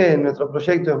José, nuestro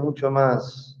proyecto es mucho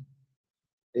más,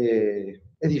 es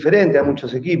diferente a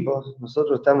muchos equipos.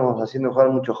 Nosotros estamos haciendo jugar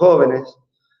muchos jóvenes.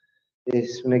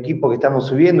 Es un equipo que estamos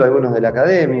subiendo, algunos de la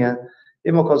academia.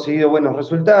 Hemos conseguido buenos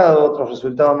resultados, otros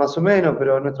resultados más o menos,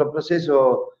 pero nuestro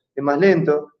proceso es más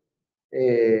lento.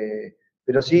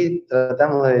 Pero sí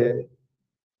tratamos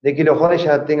de que los jugadores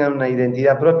ya tengan una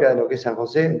identidad propia de lo que es San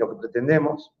José, lo que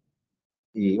pretendemos.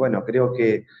 Y bueno, creo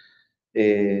que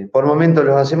por momentos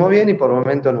los hacemos bien y por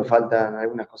momentos nos faltan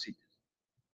algunas cositas.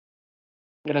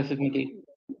 Gracias, Miki.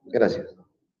 Gracias.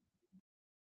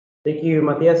 Thank you,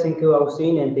 Matias. Thank you,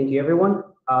 Austin, and thank you, everyone.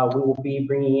 We will be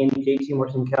bringing in JT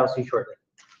Morton-Kelsey shortly.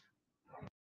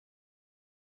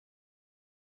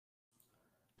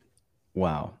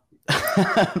 Wow.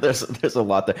 There's a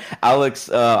lot there. Alex,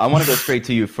 I want to go straight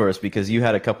to you first because you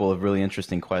had a couple of really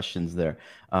interesting questions there.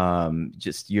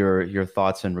 Just your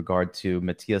thoughts in regard to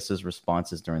Matthias's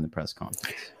responses during the press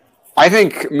conference. I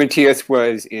think Matthias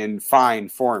was in fine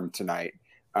form tonight,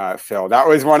 Phil. That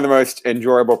was one of the most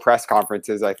enjoyable press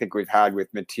conferences I think we've had with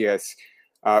Matthias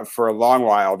for a long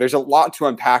while. There's a lot to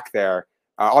unpack there.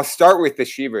 I'll start with the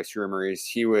Chivas rumors.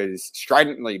 He was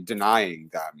stridently denying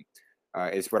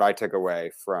them, is what I took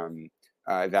away from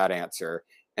that answer.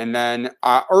 And then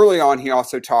early on, he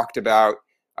also talked about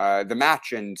the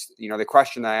match and, the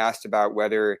question I asked about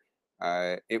whether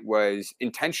it was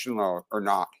intentional or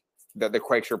not that the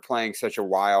Quakes were playing such a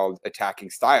wild attacking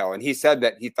style. And he said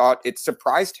that he thought it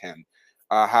surprised him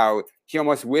how he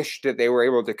almost wished that they were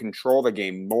able to control the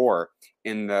game more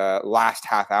in the last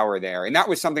half hour there. And that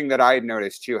was something that I had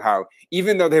noticed too, how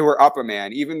even though they were up a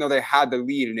man, even though they had the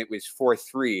lead and it was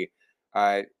 4-3,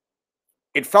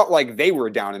 it felt like they were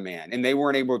down a man and they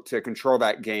weren't able to control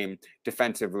that game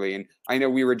defensively. And I know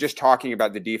we were just talking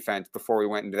about the defense before we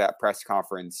went into that press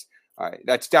conference.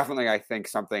 That's definitely, I think,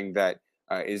 something that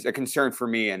is a concern for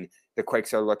me and the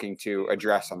Quakes are looking to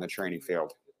address on the training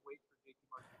field.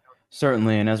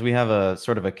 Certainly, and as we have a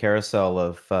sort of a carousel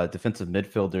of defensive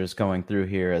midfielders going through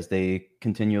here as they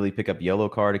continually pick up yellow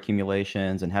card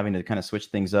accumulations and having to kind of switch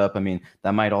things up, I mean,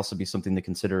 that might also be something to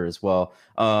consider as well.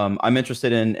 I'm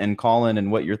interested in Colin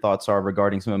and what your thoughts are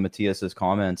regarding some of Matthias's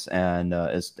comments and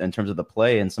in terms of the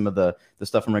play and some of the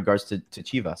stuff in regards to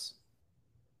Chivas.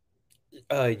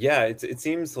 Yeah, it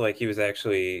seems like he was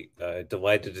actually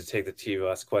delighted to take the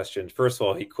Chivas question. First of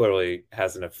all, he clearly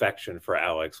has an affection for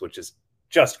Alex, which is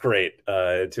just great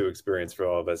to experience for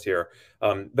all of us here.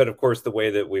 But of course, the way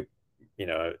that we,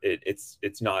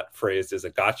 it's not phrased as a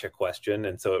gotcha question.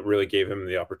 And so it really gave him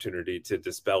the opportunity to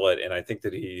dispel it. And I think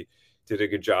that he did a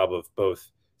good job of both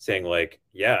saying like,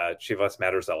 yeah, Chivas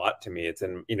matters a lot to me.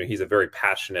 He's a very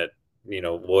passionate,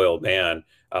 loyal man,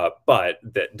 but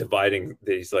that dividing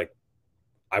these, like,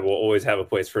 I will always have a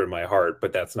place for it in my heart,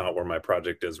 but that's not where my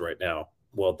project is right now.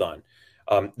 Well done.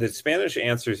 The Spanish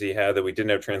answers he had that we didn't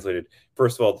have translated.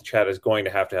 First of all, the chat is going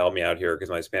to help me out here because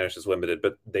my Spanish is limited,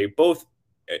 but they both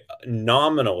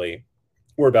nominally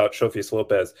were about Chofis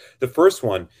Lopez. The first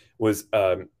one was,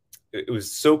 it was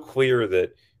so clear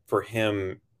that for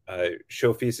him,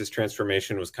 Chofis'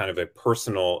 transformation was kind of a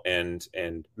personal and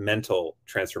mental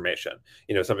transformation,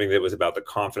 something that was about the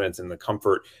confidence and the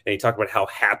comfort. And he talked about how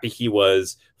happy he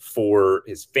was for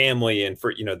his family and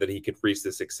for, that he could reach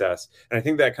the success. And I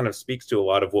think that kind of speaks to a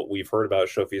lot of what we've heard about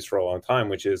Chofis for a long time,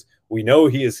 which is we know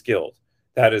he is skilled.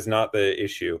 That is not the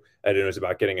issue. And it was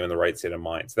about getting him in the right state of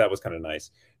mind. So that was kind of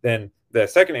nice. Then the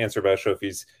second answer about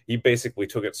Chofis, he basically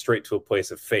took it straight to a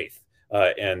place of faith.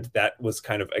 And that was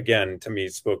kind of, again, to me,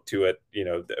 spoke to it,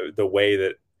 the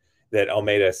way that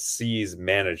Almeida sees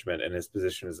management and his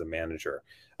position as a manager.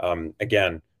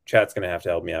 Again, chat's going to have to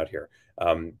help me out here.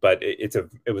 But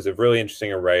it was a really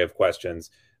interesting array of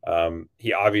questions.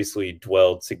 He obviously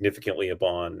dwelled significantly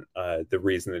upon the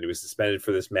reason that he was suspended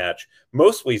for this match,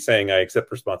 mostly saying I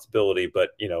accept responsibility,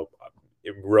 but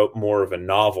wrote more of a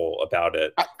novel about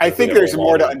it. I think there's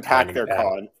more to unpack there,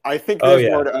 Colin. I think there's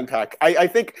more to unpack. I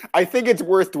think it's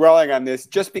worth dwelling on this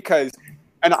just because,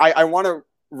 and I want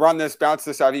to bounce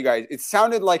this off you guys. It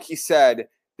sounded like he said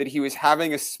that he was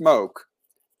having a smoke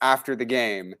after the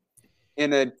game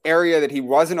in an area that he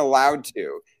wasn't allowed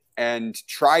to, and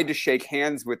tried to shake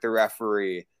hands with the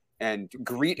referee and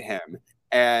greet him.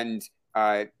 And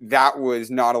that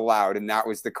was not allowed, and that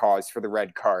was the cause for the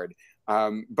red card.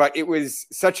 But it was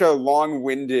such a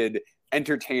long-winded,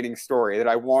 entertaining story that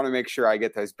I want to make sure I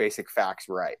get those basic facts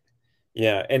right.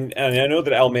 Yeah, and I know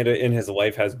that Almeida in his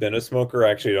life has been a smoker.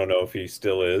 I actually don't know if he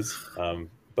still is,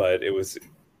 but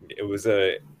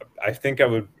I think I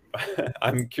would.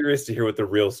 I'm curious to hear what the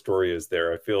real story is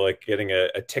there. I feel like getting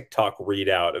a TikTok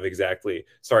readout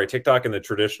of TikTok in the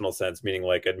traditional sense, meaning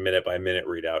like a minute by minute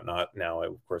readout, not now.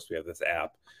 Of course, we have this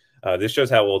app. This shows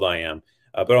how old I am.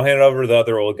 But I'll hand it over to the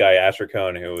other old guy, Asher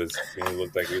Cohn, who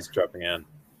looked like he was jumping in.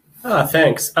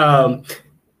 Thanks.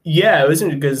 Yeah, it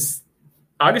wasn't because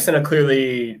Augustina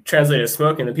clearly translated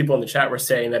smoking. The people in the chat were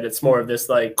saying that it's more of this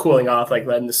like cooling off, like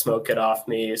letting the smoke get off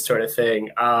me sort of thing.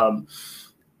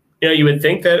 You would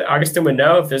think that Augustin would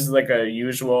know if this is like a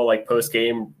usual like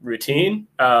post-game routine.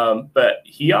 But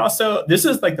this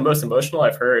is like the most emotional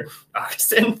I've heard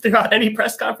Augustin throughout any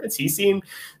press conference. He seemed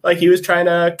like he was trying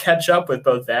to catch up with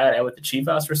both that and with the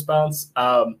Chofis response.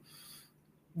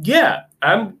 Yeah,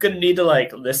 I'm going to need to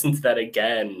like listen to that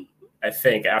again, I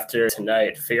think, after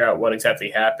tonight to figure out what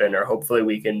exactly happened, or hopefully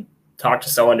we can talk to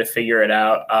someone to figure it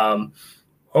out.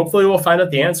 Hopefully we'll find out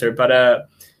the answer, but I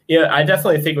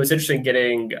definitely think it was interesting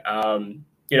getting,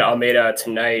 Almeida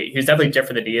tonight. He was definitely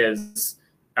different than he is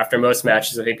after most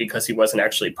matches, I think, because he wasn't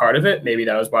actually part of it. Maybe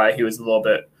that was why he was a little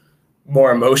bit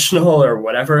more emotional or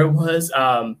whatever it was.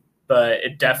 But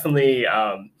it definitely,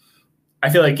 I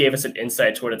feel like gave us an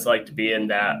insight to what it's like to be in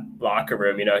that locker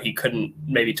room. He couldn't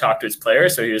maybe talk to his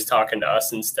players, so he was talking to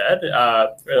us instead in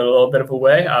a little bit of a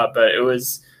way. But it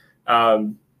was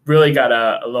really got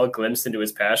a little glimpse into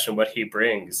his passion, what he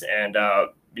brings. And,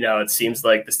 it seems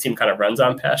like this team kind of runs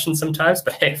on passion sometimes,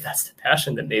 but hey, if that's the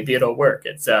passion, then maybe it'll work.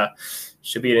 It's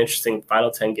should be an interesting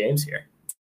final 10 games here.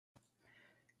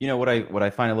 What I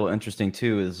find a little interesting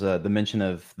too is the mention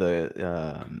of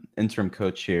the interim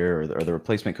coach here, or the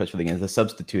replacement coach for the game, the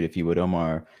substitute, if you would,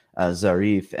 Omar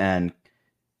Zarif, and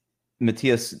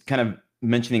Matthias kind of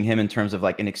mentioning him in terms of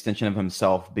like an extension of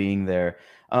himself being there.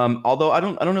 Although I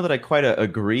don't know that I quite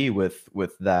agree with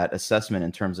that assessment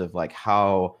in terms of like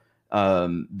how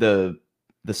the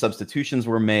substitutions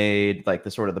were made, like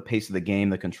the sort of the pace of the game,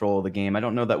 the control of the game. I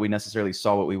don't know that we necessarily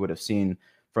saw what we would have seen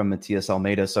from Matias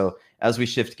Almeida. So as we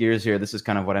shift gears here, this is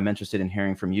kind of what I'm interested in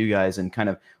hearing from you guys, and kind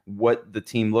of what the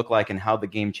team looked like and how the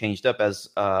game changed up as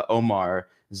Omar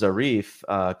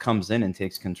Zarif comes in and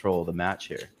takes control of the match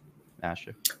here.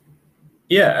 Asher.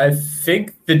 Yeah, I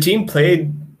think the team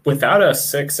played without a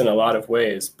six in a lot of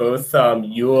ways. Both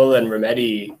Yule and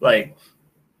Remedi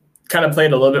kind of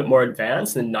played a little bit more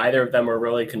advanced, and neither of them were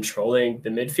really controlling the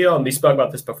midfield. And we spoke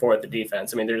about this before with the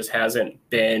defense. I mean, there just hasn't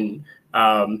been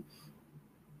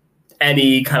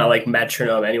any kind of like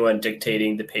metronome, anyone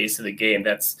dictating the pace of the game.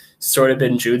 That's sort of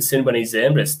been Judson when he's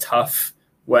in, but it's tough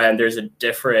when there's a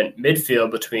different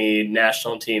midfield between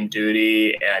national team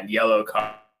duty and yellow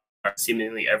card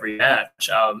seemingly every match.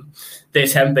 They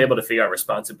just haven't been able to figure out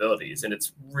responsibilities, and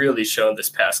it's really shown this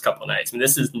past couple nights. I mean,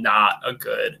 this is not a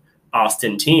good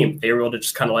Austin team. They were able to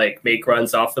just kind of like make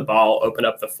runs off the ball, open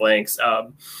up the flanks.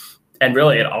 And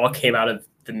really it all came out of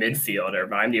the midfield. It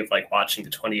reminded me of like watching the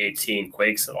 2018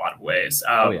 Quakes in a lot of ways.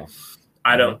 Sorry,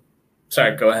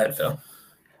 go ahead, Phil.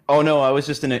 Oh, no, I was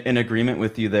just in agreement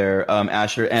with you there,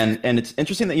 Asher. And it's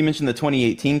interesting that you mentioned the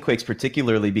 2018 Quakes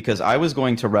particularly, because I was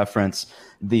going to reference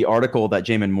the article that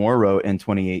Jamin Moore wrote in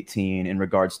 2018 in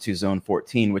regards to Zone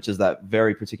 14, which is that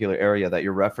very particular area that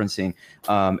you're referencing,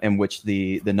 in which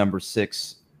the number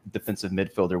 6 defensive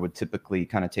midfielder would typically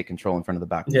kind of take control in front of the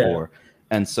back four.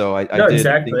 And so I did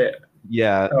exactly.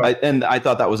 I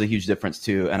thought that was a huge difference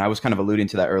too. And I was kind of alluding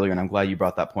to that earlier, and I'm glad you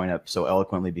brought that point up so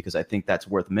eloquently, because I think that's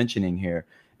worth mentioning here.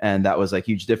 And that was a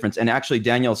huge difference. And actually,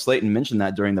 Danielle Slayton mentioned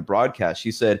that during the broadcast.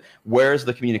 She said, where's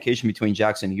the communication between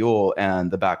Jackson Yule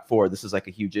and the back four? This is like a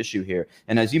huge issue here.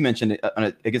 And as you mentioned,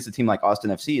 against a team like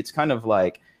Austin FC, it's kind of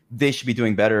like they should be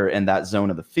doing better in that zone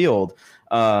of the field.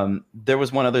 There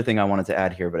was one other thing I wanted to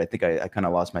add here, but I think I kind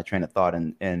of lost my train of thought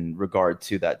in regard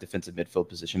to that defensive midfield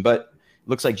position. But it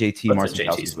looks like JT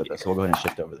Marcinkowski is with us, so we'll go ahead and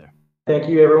shift over there. Thank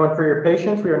you, everyone, for your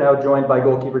patience. We are now joined by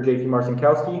goalkeeper JT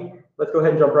Marcinkowski. Let's go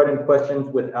ahead and jump right into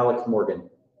questions with Alex Morgan.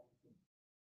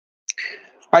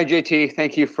 Hi, JT.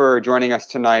 Thank you for joining us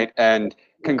tonight, and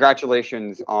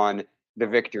congratulations on the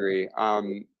victory.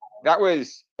 That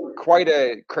was quite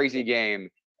a crazy game.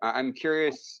 I'm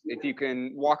curious if you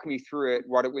can walk me through it,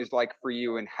 what it was like for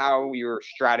you, and how your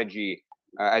strategy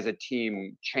as a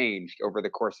team changed over the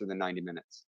course of the 90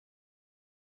 minutes.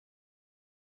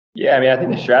 Yeah, I mean, I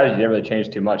think the strategy didn't really change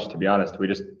too much, to be honest. We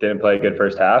just didn't play a good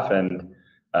first half, and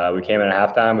we came in at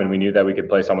halftime, and we knew that we could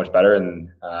play so much better. And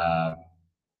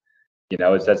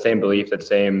it's that same belief, that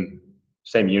same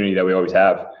unity that we always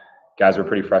have. Guys were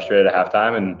pretty frustrated at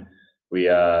halftime, and we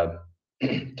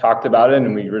talked about it,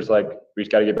 and we were just like, we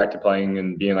just got to get back to playing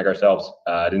and being like ourselves.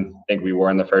 I didn't think we were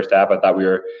in the first half. I thought we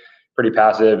were pretty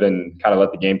passive and kind of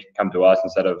let the game come to us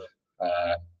instead of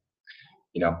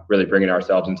really bringing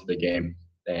ourselves into the game.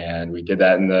 And we did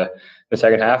that in the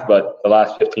second half, but the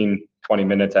last 15, 20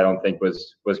 minutes I don't think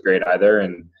was great either,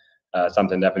 and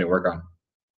something definitely to work on.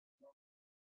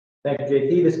 Thank you,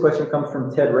 JT. This question comes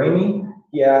from Ted Ramey.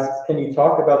 He asks, can you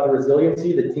talk about the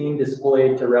resiliency the team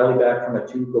displayed to rally back from a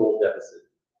 2-goal deficit?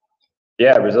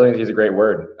 Yeah, resiliency is a great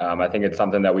word. I think it's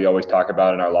something that we always talk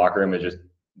about in our locker room, is just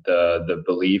the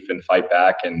belief and fight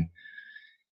back, and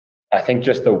I think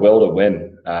just the will to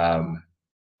win.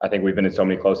 I think we've been in so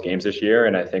many close games this year,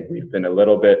 and I think we've been a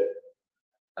little bit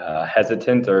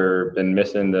hesitant or been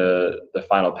missing the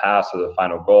final pass or the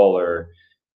final goal or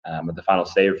the final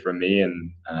save from me.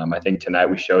 And I think tonight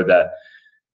we showed that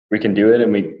we can do it,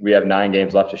 and we have 9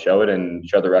 games left to show it and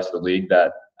show the rest of the league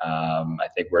that I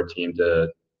think we're a team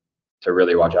to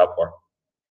really watch out for.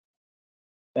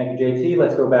 Thank you, JT.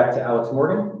 Let's go back to Alex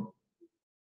Morgan.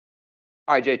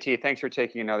 Hi, JT. Thanks for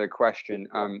taking another question.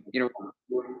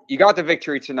 You got the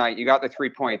victory tonight. You got the 3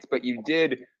 points, but you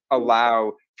did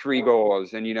allow 3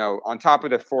 goals. And, on top of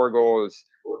the 4 goals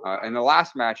in the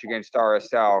last match against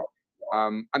RSL,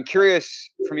 I'm curious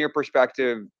from your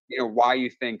perspective, why you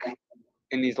think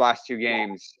in these last 2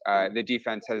 games the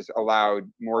defense has allowed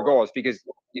more goals. Because,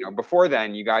 before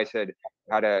then, you guys had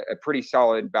a pretty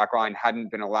solid back line,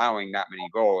 hadn't been allowing that many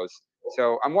goals.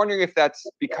 So I'm wondering if that's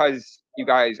because you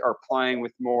guys are playing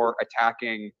with more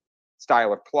attacking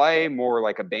style of play, more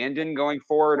like abandon going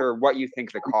forward, or what you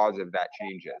think the cause of that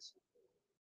change is.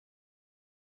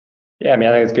 Yeah, I mean,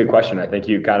 I think it's a good question. I think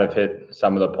you kind of hit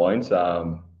some of the points. I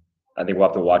think we'll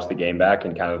have to watch the game back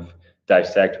and kind of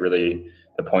dissect really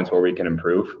the points where we can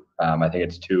improve. I think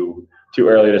it's too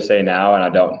early to say now, and I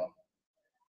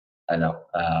know.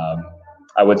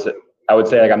 I would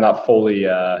say like I'm not fully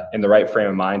in the right frame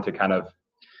of mind to kind of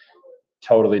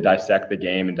totally dissect the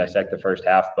game and dissect the first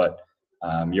half, but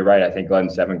you're right. I think letting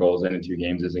 7 goals in 2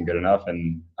 games isn't good enough,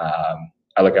 and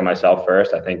I look at myself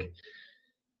first. I think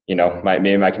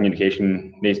maybe my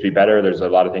communication needs to be better. There's a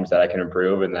lot of things that I can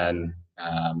improve, and then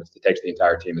it takes the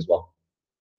entire team as well.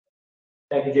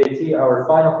 Thank you, JT. Our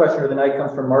final question of the night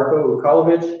comes from Marco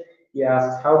Ukalovic. He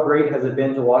asks, how great has it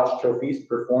been to watch Chofis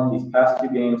perform these past 2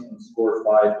 games and score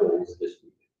 5 goals this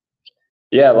week?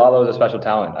 Yeah, Lalo's a special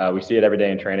talent. We see it every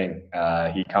day in training.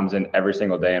 He comes in every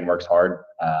single day and works hard.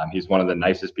 He's one of the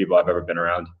nicest people I've ever been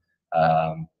around.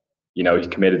 He's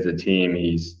committed to the team.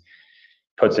 He's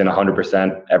puts in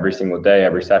 100% every single day,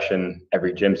 every session,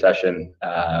 every gym session.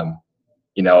 A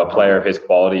player of his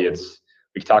quality,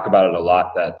 we talk about it a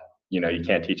lot that, you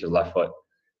can't teach his left foot.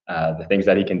 The things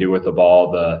that he can do with the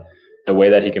ball, the way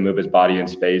that he can move his body in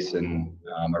space and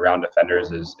around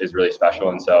defenders is really special.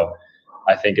 And so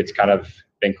I think it's kind of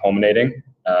been culminating.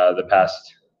 The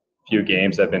past few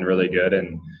games have been really good,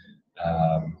 and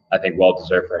I think well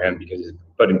deserved for him because he's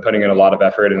putting in a lot of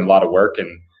effort and a lot of work.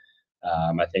 And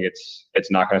I think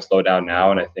it's not going to slow down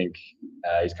now, and I think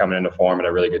he's coming into form at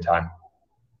a really good time.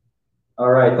 All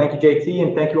right. Thank you, JT,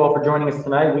 and thank you all for joining us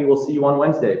tonight. We will see you on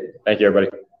Wednesday. Thank you, everybody.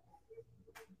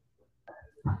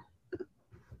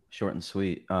 Short and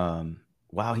sweet.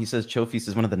 Wow, he says Chofis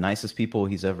is one of the nicest people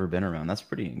he's ever been around. That's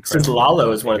pretty incredible. Since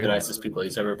Lalo is one of the nicest people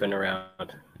he's ever been around.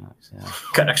 Yeah.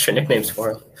 Got extra nicknames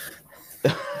for him.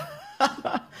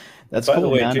 That's By cool, the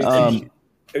way, man. JT,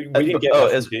 we didn't get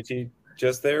JT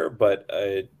just there, but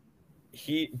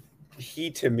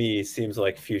he to me seems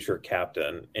like future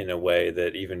captain in a way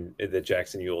that even that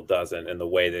Jackson Ewell doesn't, and the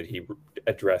way that he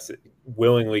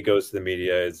willingly goes to the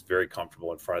media, is very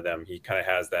comfortable in front of them. He kind of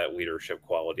has that leadership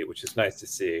quality, which is nice to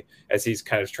see as he's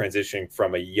kind of transitioning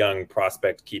from a young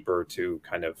prospect keeper to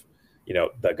kind of,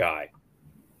 the guy.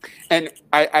 And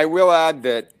I will add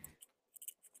that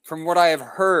from what I have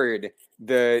heard,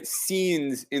 the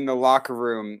scenes in the locker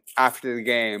room after the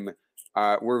game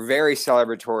were very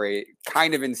celebratory,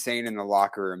 kind of insane in the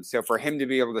locker room. So for him to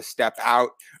be able to step out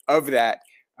of that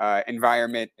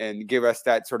environment and give us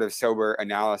that sort of sober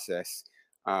analysis,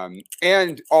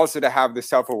 and also to have the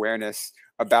self-awareness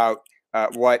about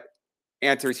what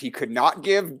answers he could not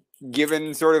give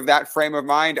given sort of that frame of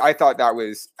mind, I thought that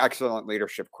was excellent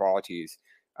leadership qualities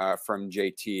from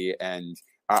JT, and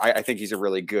I think he's a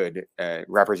really good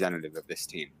representative of this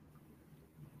team.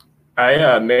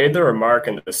 I made the remark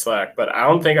in the Slack, but I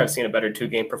don't think I've seen a better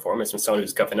 2-game performance from someone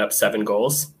who's given up 7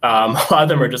 goals. A lot of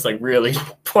them are just like really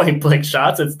point blank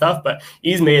shots and stuff, but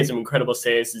he's made some incredible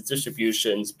saves. His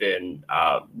distribution's been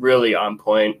really on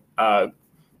point.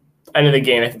 End of the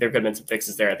game, I think there could have been some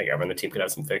fixes there. I think everyone on the team could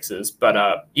have some fixes,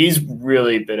 but he's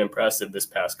really been impressive this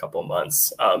past couple of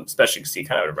months, especially because he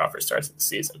kind of had a rougher start to the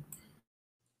season.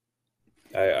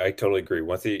 I totally agree.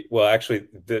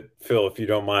 Phil, if you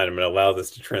don't mind, I'm going to allow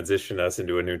this to transition us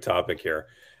into a new topic here.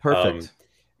 Perfect.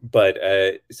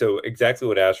 So exactly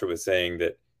what Asher was saying,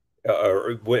 that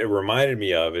or what it reminded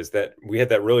me of, is that we had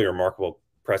that really remarkable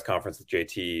press conference with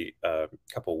JT a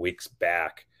couple of weeks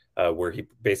back, where he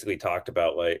basically talked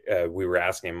about, we were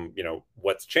asking him,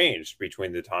 what's changed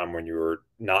between the time when you were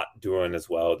not doing as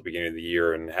well at the beginning of the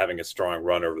year and having a strong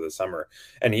run over the summer.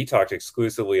 And he talked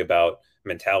exclusively about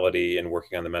mentality and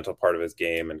working on the mental part of his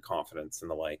game and confidence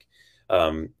and the like.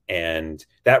 And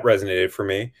that resonated for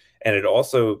me. And it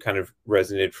also kind of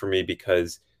resonated for me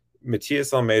because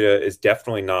Matias Almeida is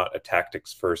definitely not a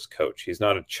tactics first coach. He's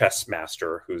not a chess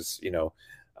master who's,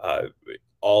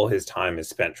 all his time is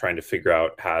spent trying to figure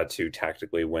out how to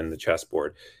tactically win the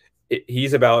chessboard.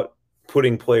 He's about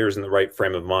putting players in the right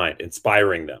frame of mind,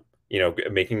 inspiring them,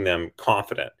 making them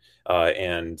confident.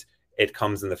 And it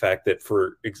comes in the fact that,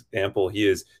 for example, he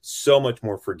is so much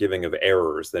more forgiving of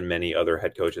errors than many other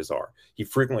head coaches are. He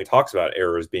frequently talks about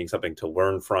errors being something to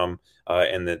learn from,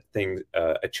 and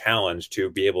a challenge to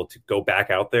be able to go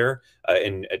back out there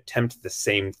and attempt the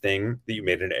same thing that you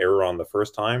made an error on the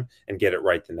first time and get it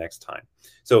right the next time.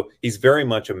 So he's very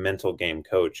much a mental game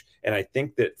coach. And I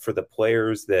think that for the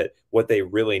players, that what they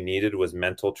really needed was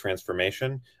mental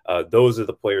transformation. Those are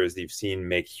the players that you've seen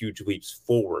make huge leaps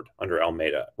forward under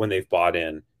Almeida when they've bought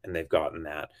in and they've gotten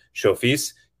that.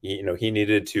 Chofis, he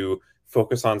needed to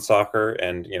focus on soccer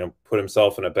and, put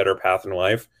himself in a better path in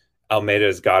life. Almeida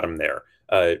has got him there.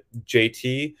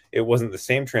 JT, it wasn't the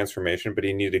same transformation, but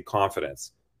he needed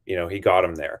confidence. He got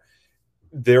him there.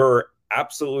 There are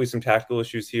absolutely some tactical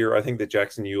issues here. I think that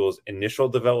Jackson Ewell's initial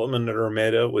development at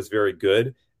Almeida was very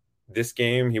good. This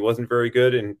game, he wasn't very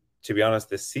good. And to be honest,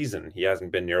 this season, he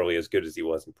hasn't been nearly as good as he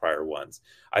was in prior ones.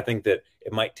 I think that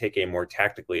it might take a more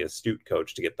tactically astute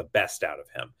coach to get the best out of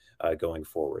him going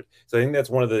forward. So I think that's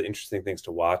one of the interesting things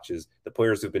to watch, is the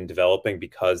players who've been developing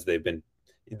because they've been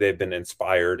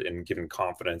inspired and given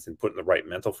confidence and put in the right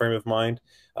mental frame of mind,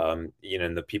 and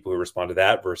the people who respond to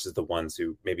that versus the ones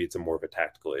who maybe it's a more of a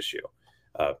tactical issue.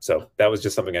 So that was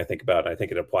just something I think about. I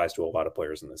think it applies to a lot of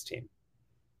players in this team.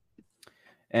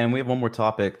 And we have one more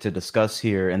topic to discuss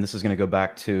here, and this is going to go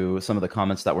back to some of the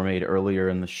comments that were made earlier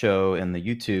in the show in the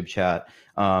YouTube chat.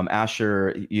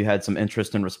 Asher, you had some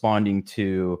interest in responding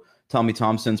to Tommy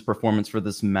Thompson's performance for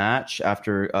this match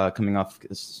after coming off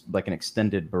an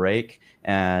extended break.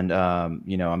 And,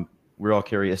 we're all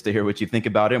curious to hear what you think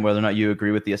about it and whether or not you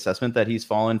agree with the assessment that he's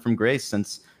fallen from grace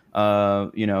since,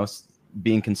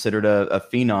 being considered a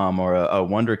phenom or a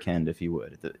wonderkind, if you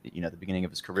would, at the beginning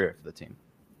of his career for the team.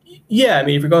 Yeah, I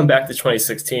mean, if you're going back to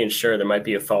 2016, sure, there might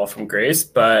be a fall from grace,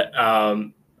 but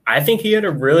I think he had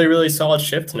a really, really solid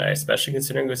shift tonight, especially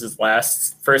considering it was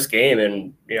his first game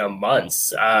in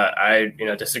months. I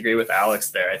disagree with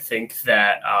Alex there. I think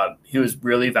that he was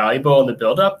really valuable in the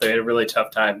buildup. They had a really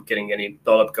tough time getting any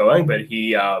buildup going, but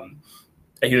he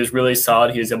was really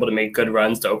solid. He was able to make good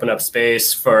runs to open up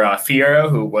space for Fierro,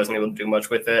 who wasn't able to do much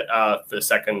with it for the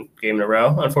second game in a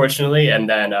row, unfortunately. And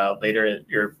then later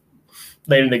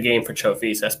in the game for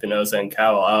Chofis, Espinoza, and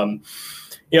Cowell.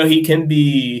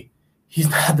 He's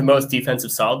not the most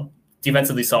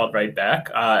defensively solid right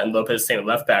back, and Lopez same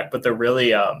left back, but they're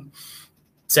really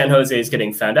San Jose is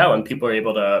getting found out when people are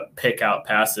able to pick out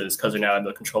passes because they're now able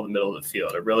to control the middle of the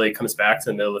field. It really comes back to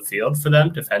the middle of the field for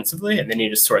them defensively, and they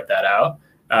need to sort that out.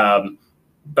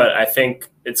 But I think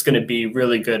it's going to be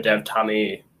really good to have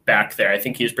Tommy back there. I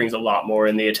think he just brings a lot more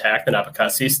in the attack than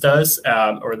Apocasis does,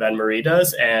 or than Marie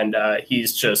does, and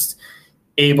he's just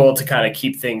able to kind of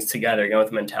keep things together, with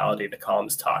the mentality that Colin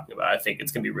is talking about. I think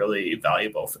it's going to be really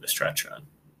valuable for the stretch run.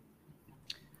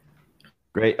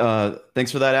 Great.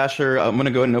 Thanks for that, Asher. I'm going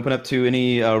to go ahead and open up to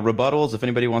any rebuttals if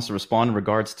anybody wants to respond in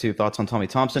regards to thoughts on Tommy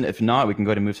Thompson. If not, we can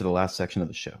go ahead and move to the last section of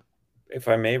the show. If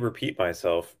I may repeat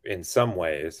myself, in some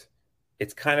ways,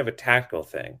 it's kind of a tactical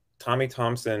thing. Tommy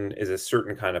Thompson is a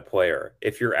certain kind of player.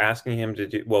 If you're asking him to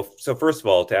do, well, so first of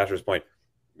all, to Asher's point,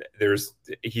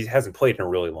 he hasn't played in a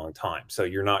really long time, so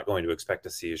you're not going to expect to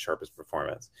see his sharpest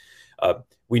performance.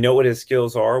 We know what his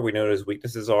skills are. We know what his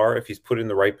weaknesses are. If he's put in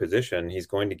the right position, he's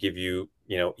going to give you,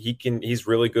 he's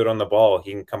really good on the ball.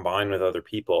 He can combine with other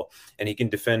people, and he can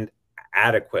defend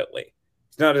adequately.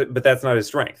 But that's not his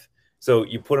strength. So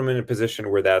you put him in a position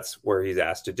where that's where he's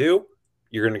asked to do,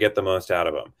 you're going to get the most out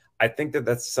of him. I think that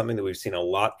that's something that we've seen a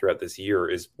lot throughout this year,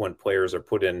 is when players are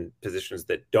put in positions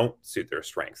that don't suit their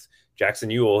strengths. Jackson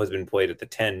Ewell has been played at the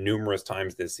 10 numerous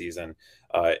times this season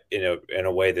in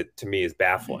a way that to me is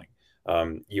baffling.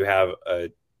 You have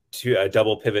a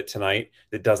double pivot tonight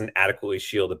that doesn't adequately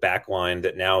shield the back line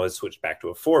that now has switched back to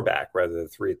a 4-back rather than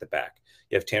 3 at the back.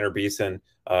 You have Tanner Beeson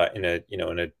in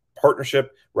a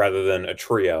partnership rather than a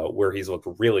trio, where he's looked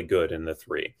really good in the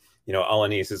 3.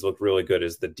 Alanis has looked really good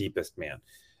as the deepest man.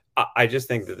 I just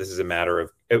think that this is a matter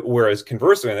of, whereas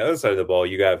conversely on the other side of the ball,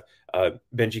 you have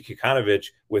Benji Kikanovic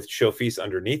with Chofis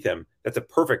underneath him. That's a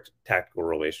perfect tactical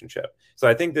relationship. So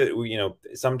I think that,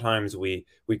 sometimes we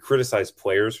criticize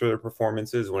players for their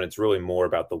performances when it's really more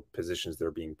about the positions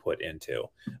they're being put into.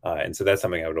 And so that's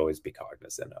something I would always be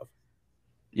cognizant of.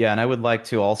 Yeah, and I would like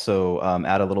to also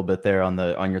add a little bit there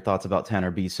on your thoughts about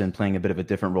Tanner Beeson playing a bit of a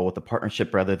different role with the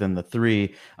partnership rather than the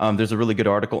 3. There's a really good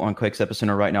article on Quakes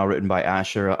Epicenter right now written by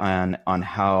Asher on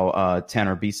how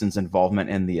Tanner Beeson's involvement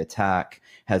in the attack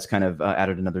has kind of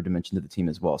added another dimension to the team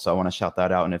as well. So I want to shout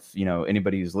that out. And if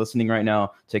anybody who's listening right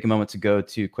now, take a moment to go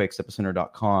to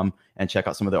quakesepicenter.com and check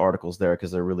out some of the articles there,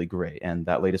 because they're really great. And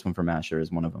that latest one from Asher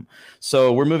is one of them.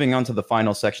 So we're moving on to the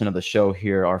final section of the show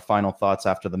here, our final thoughts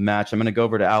after the match. I'm going to go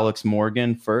over to Alex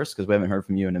Morgan first, because we haven't heard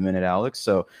from you in a minute, Alex.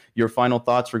 So your final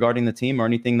thoughts regarding the team, or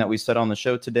anything that we said on the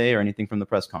show today, or anything from the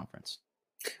press conference.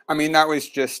 I mean, that was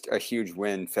just a huge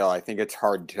win, Phil. I think it's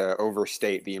hard to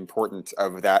overstate the importance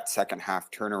of that second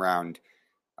half turnaround.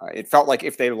 It felt like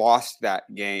if they lost that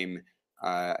game,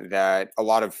 that a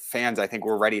lot of fans, I think,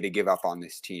 were ready to give up on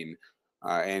this team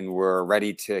and were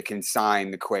ready to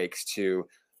consign the Quakes to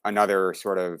another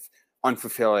sort of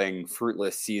unfulfilling,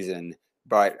 fruitless season.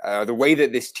 But the way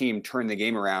that this team turned the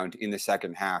game around in the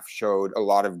second half showed a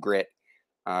lot of grit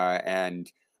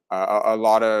and a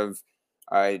lot of,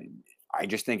 I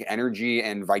just think, energy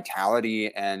and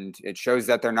vitality. And it shows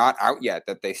that they're not out yet,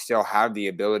 that they still have the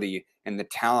ability and the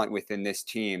talent within this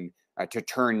team to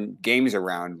turn games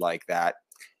around like that.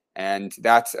 And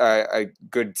that's a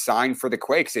good sign for the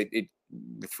Quakes. The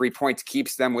 3 points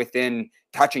keeps them within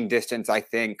touching distance, I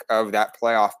think, of that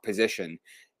playoff position.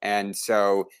 And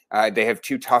so they have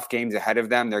 2 tough games ahead of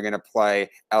them. They're going to play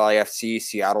LAFC,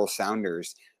 Seattle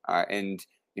Sounders. And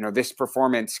this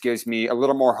performance gives me a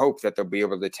little more hope that they'll be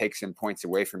able to take some points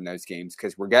away from those games,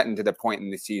 because we're getting to the point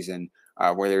in the season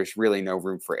where there's really no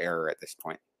room for error at this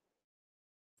point.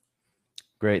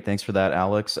 Great. Thanks for that,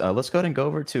 Alex. Let's go ahead and go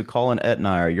over to Colin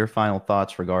Etnier. Your final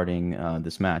thoughts regarding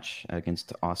this match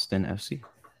against Austin FC.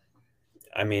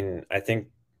 I mean, I think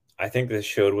this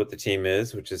showed what the team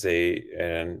is, which is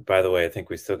and by the way, I think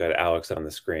we still got Alex on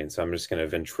the screen, so I'm just going to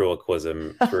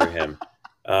ventriloquism through him.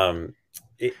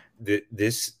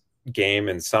 This game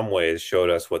in some ways showed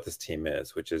us what this team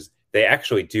is, which is they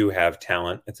actually do have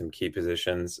talent at some key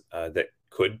positions that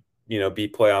could, be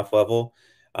playoff level.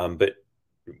 But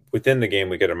within the game,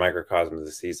 we get a microcosm of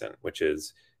the season, which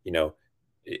is,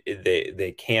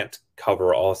 they can't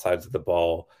cover all sides of the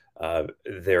ball.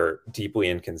 They're deeply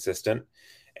inconsistent.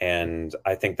 And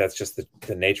I think that's just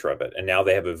the nature of it. And now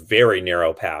they have a very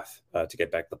narrow path to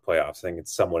get back to the playoffs. I think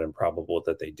it's somewhat improbable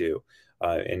that they do.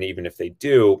 And even if they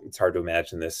do, it's hard to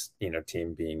imagine this,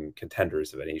 team being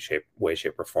contenders of any way,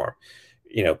 shape, or form.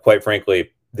 Quite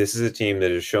frankly, this is a team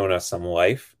that has shown us some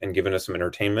life and given us some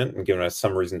entertainment and given us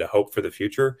some reason to hope for the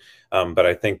future. But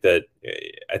I think that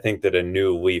a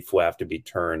new leaf will have to be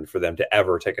turned for them to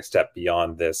ever take a step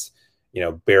beyond this,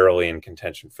 barely in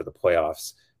contention for the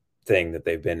playoffs thing that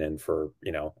they've been in for,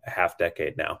 a half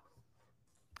decade now.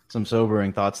 Some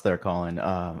sobering thoughts there, Colin,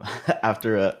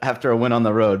 after a win on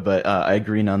the road, but I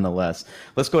agree nonetheless.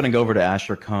 Let's go ahead and go over to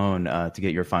Asher Cohn to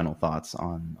get your final thoughts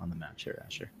on the match here,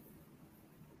 Asher.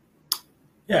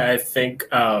 Yeah, I think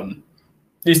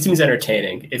this team's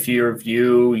entertaining. If you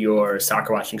view your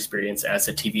soccer watching experience as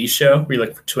a TV show where you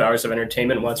look for 2 hours of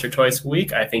entertainment once or twice a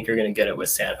week, I think you're going to get it with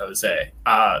San Jose.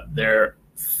 They're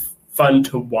fun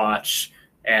to watch,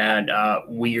 and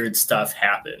weird stuff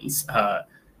happens.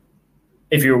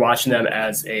 If you're watching them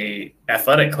as a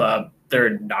athletic club,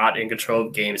 they're not in control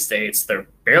of game states. They're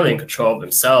barely in control of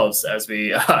themselves, as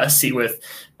we see with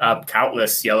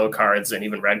countless yellow cards and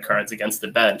even red cards against the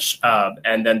bench.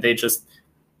 And then they just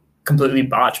completely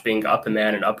botch being up a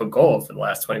man and up a goal for the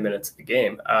last 20 minutes of the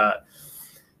game.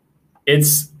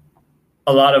 It's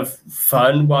a lot of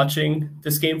fun watching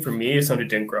this game for me as someone who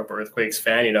didn't grow up a Earthquakes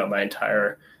fan. You know, my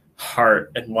entire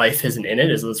heart and life isn't in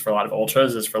it, as it is for a lot of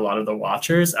ultras, as for a lot of the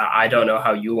watchers. I don't know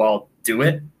how you all do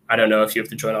it. I don't know if you have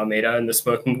to join Almeida in the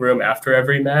smoking room after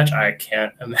every match. I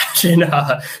can't imagine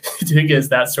doing as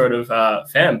that sort of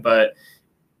fan, but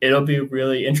it'll be a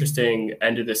really interesting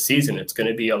end of the season. It's going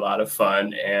to be a lot of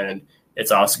fun, and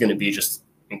it's also going to be just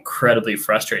incredibly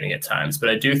frustrating at times. But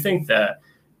I do think that,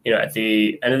 you know, at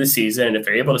the end of the season, if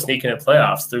they're able to sneak into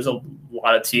playoffs, there's a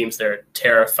lot of teams that are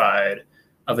terrified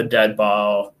of a dead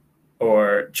ball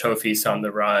or Chofis on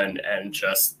the run, and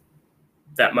just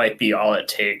that might be all it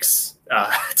takes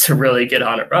to really get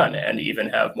on a run and even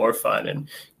have more fun and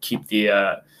keep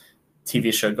the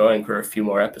TV show going for a few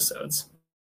more episodes.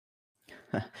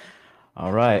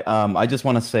 All right. I just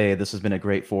want to say this has been a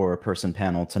great 4-person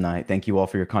panel tonight. Thank you all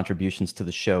for your contributions to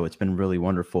the show. It's been really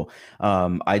wonderful.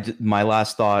 My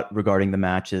last thought regarding the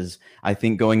matches, I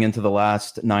think going into the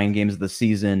last 9 games of the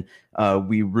season,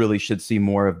 we really should see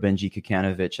more of Benji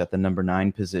Kikanovic at the number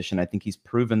 9 position. I think he's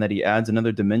proven that he adds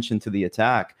another dimension to the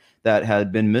attack that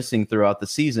had been missing throughout the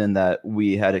season that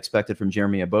we had expected from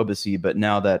Jeremy Abobasi. But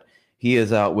now that he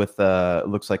is out with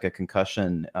looks like a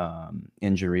concussion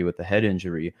injury, with a head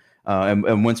injury.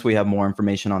 And once we have more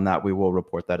information on that, we will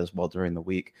report that as well during the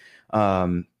week,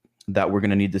 that we're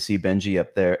going to need to see Benji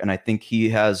up there. And I think he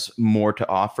has more to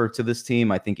offer to this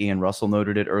team. I think Ian Russell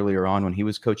noted it earlier on when he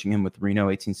was coaching him with Reno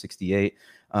 1868.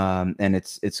 And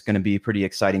it's going to be pretty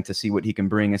exciting to see what he can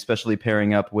bring, especially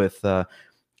pairing up with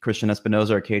Christian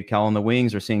Espinoza or Cade Cowell on the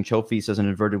wings, or seeing Chofis as an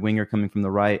inverted winger coming from the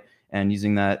right and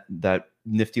using that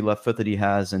nifty left foot that he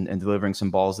has and delivering some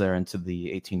balls there into the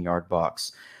 18-yard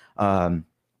box.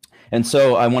 And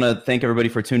so I want to thank everybody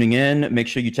for tuning in. Make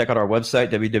sure you check out our website,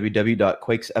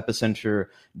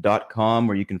 www.quakesepicenter.com,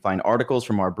 where you can find articles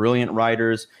from our brilliant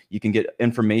writers. You can get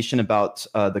information about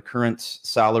the current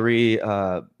salary,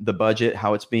 the budget,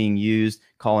 how it's being used.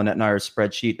 Colin Etnier's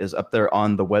spreadsheet is up there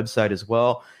on the website as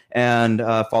well. And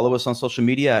follow us on social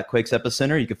media at Quakes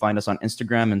Epicenter. You can find us on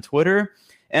Instagram and Twitter.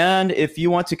 And if you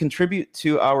want to contribute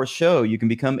to our show, you can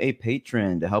become a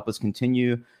patron to help us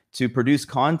continue to produce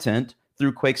content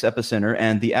through Quakes Epicenter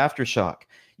and the Aftershock.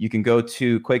 You can go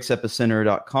to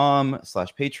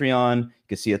quakesepicenter.com/Patreon. You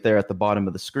can see it there at the bottom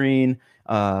of the screen,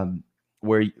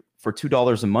 where for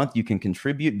 $2 a month, you can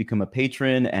contribute, become a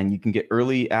patron, and you can get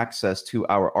early access to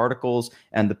our articles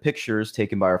and the pictures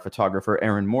taken by our photographer,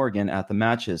 Aaron Morgan, at the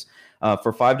matches.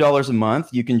 For $5 a month,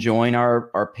 you can join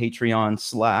our Patreon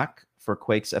Slack for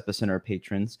Quakes Epicenter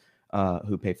patrons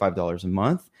who pay $5 a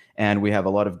month. And we have a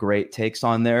lot of great takes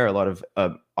on there, a lot of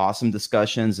awesome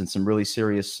discussions, and some really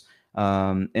serious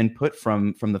input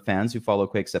from the fans who follow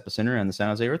Quakes Epicenter and the San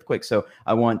Jose Earthquake. So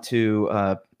I want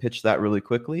to pitch that really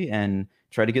quickly and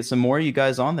try to get some more of you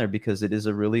guys on there, because it is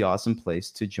a really awesome place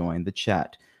to join the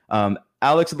chat.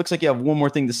 Alex, it looks like you have one more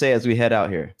thing to say as we head out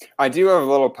here. I do have a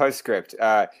little postscript,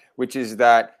 which is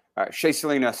that Shea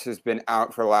Salinas has been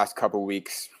out for the last couple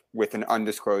weeks with an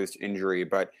undisclosed injury,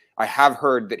 but I have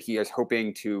heard that he is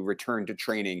hoping to return to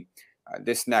training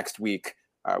this next week,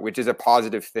 which is a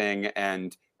positive thing,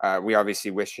 and we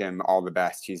obviously wish him all the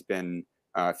best. He's been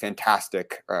a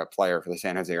fantastic player for the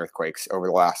San Jose Earthquakes over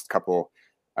the last couple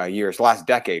years, last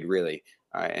decade, really,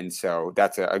 and so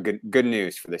that's a good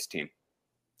news for this team.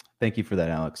 Thank you for that,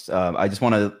 Alex. I just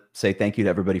want to say thank you to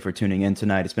everybody for tuning in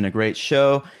tonight. It's been a great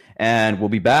show, and we'll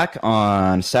be back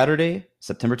on Saturday,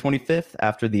 September 25th,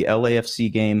 after the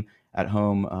LAFC game at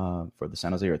home for the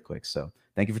San Jose Earthquakes. So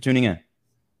thank you for tuning in.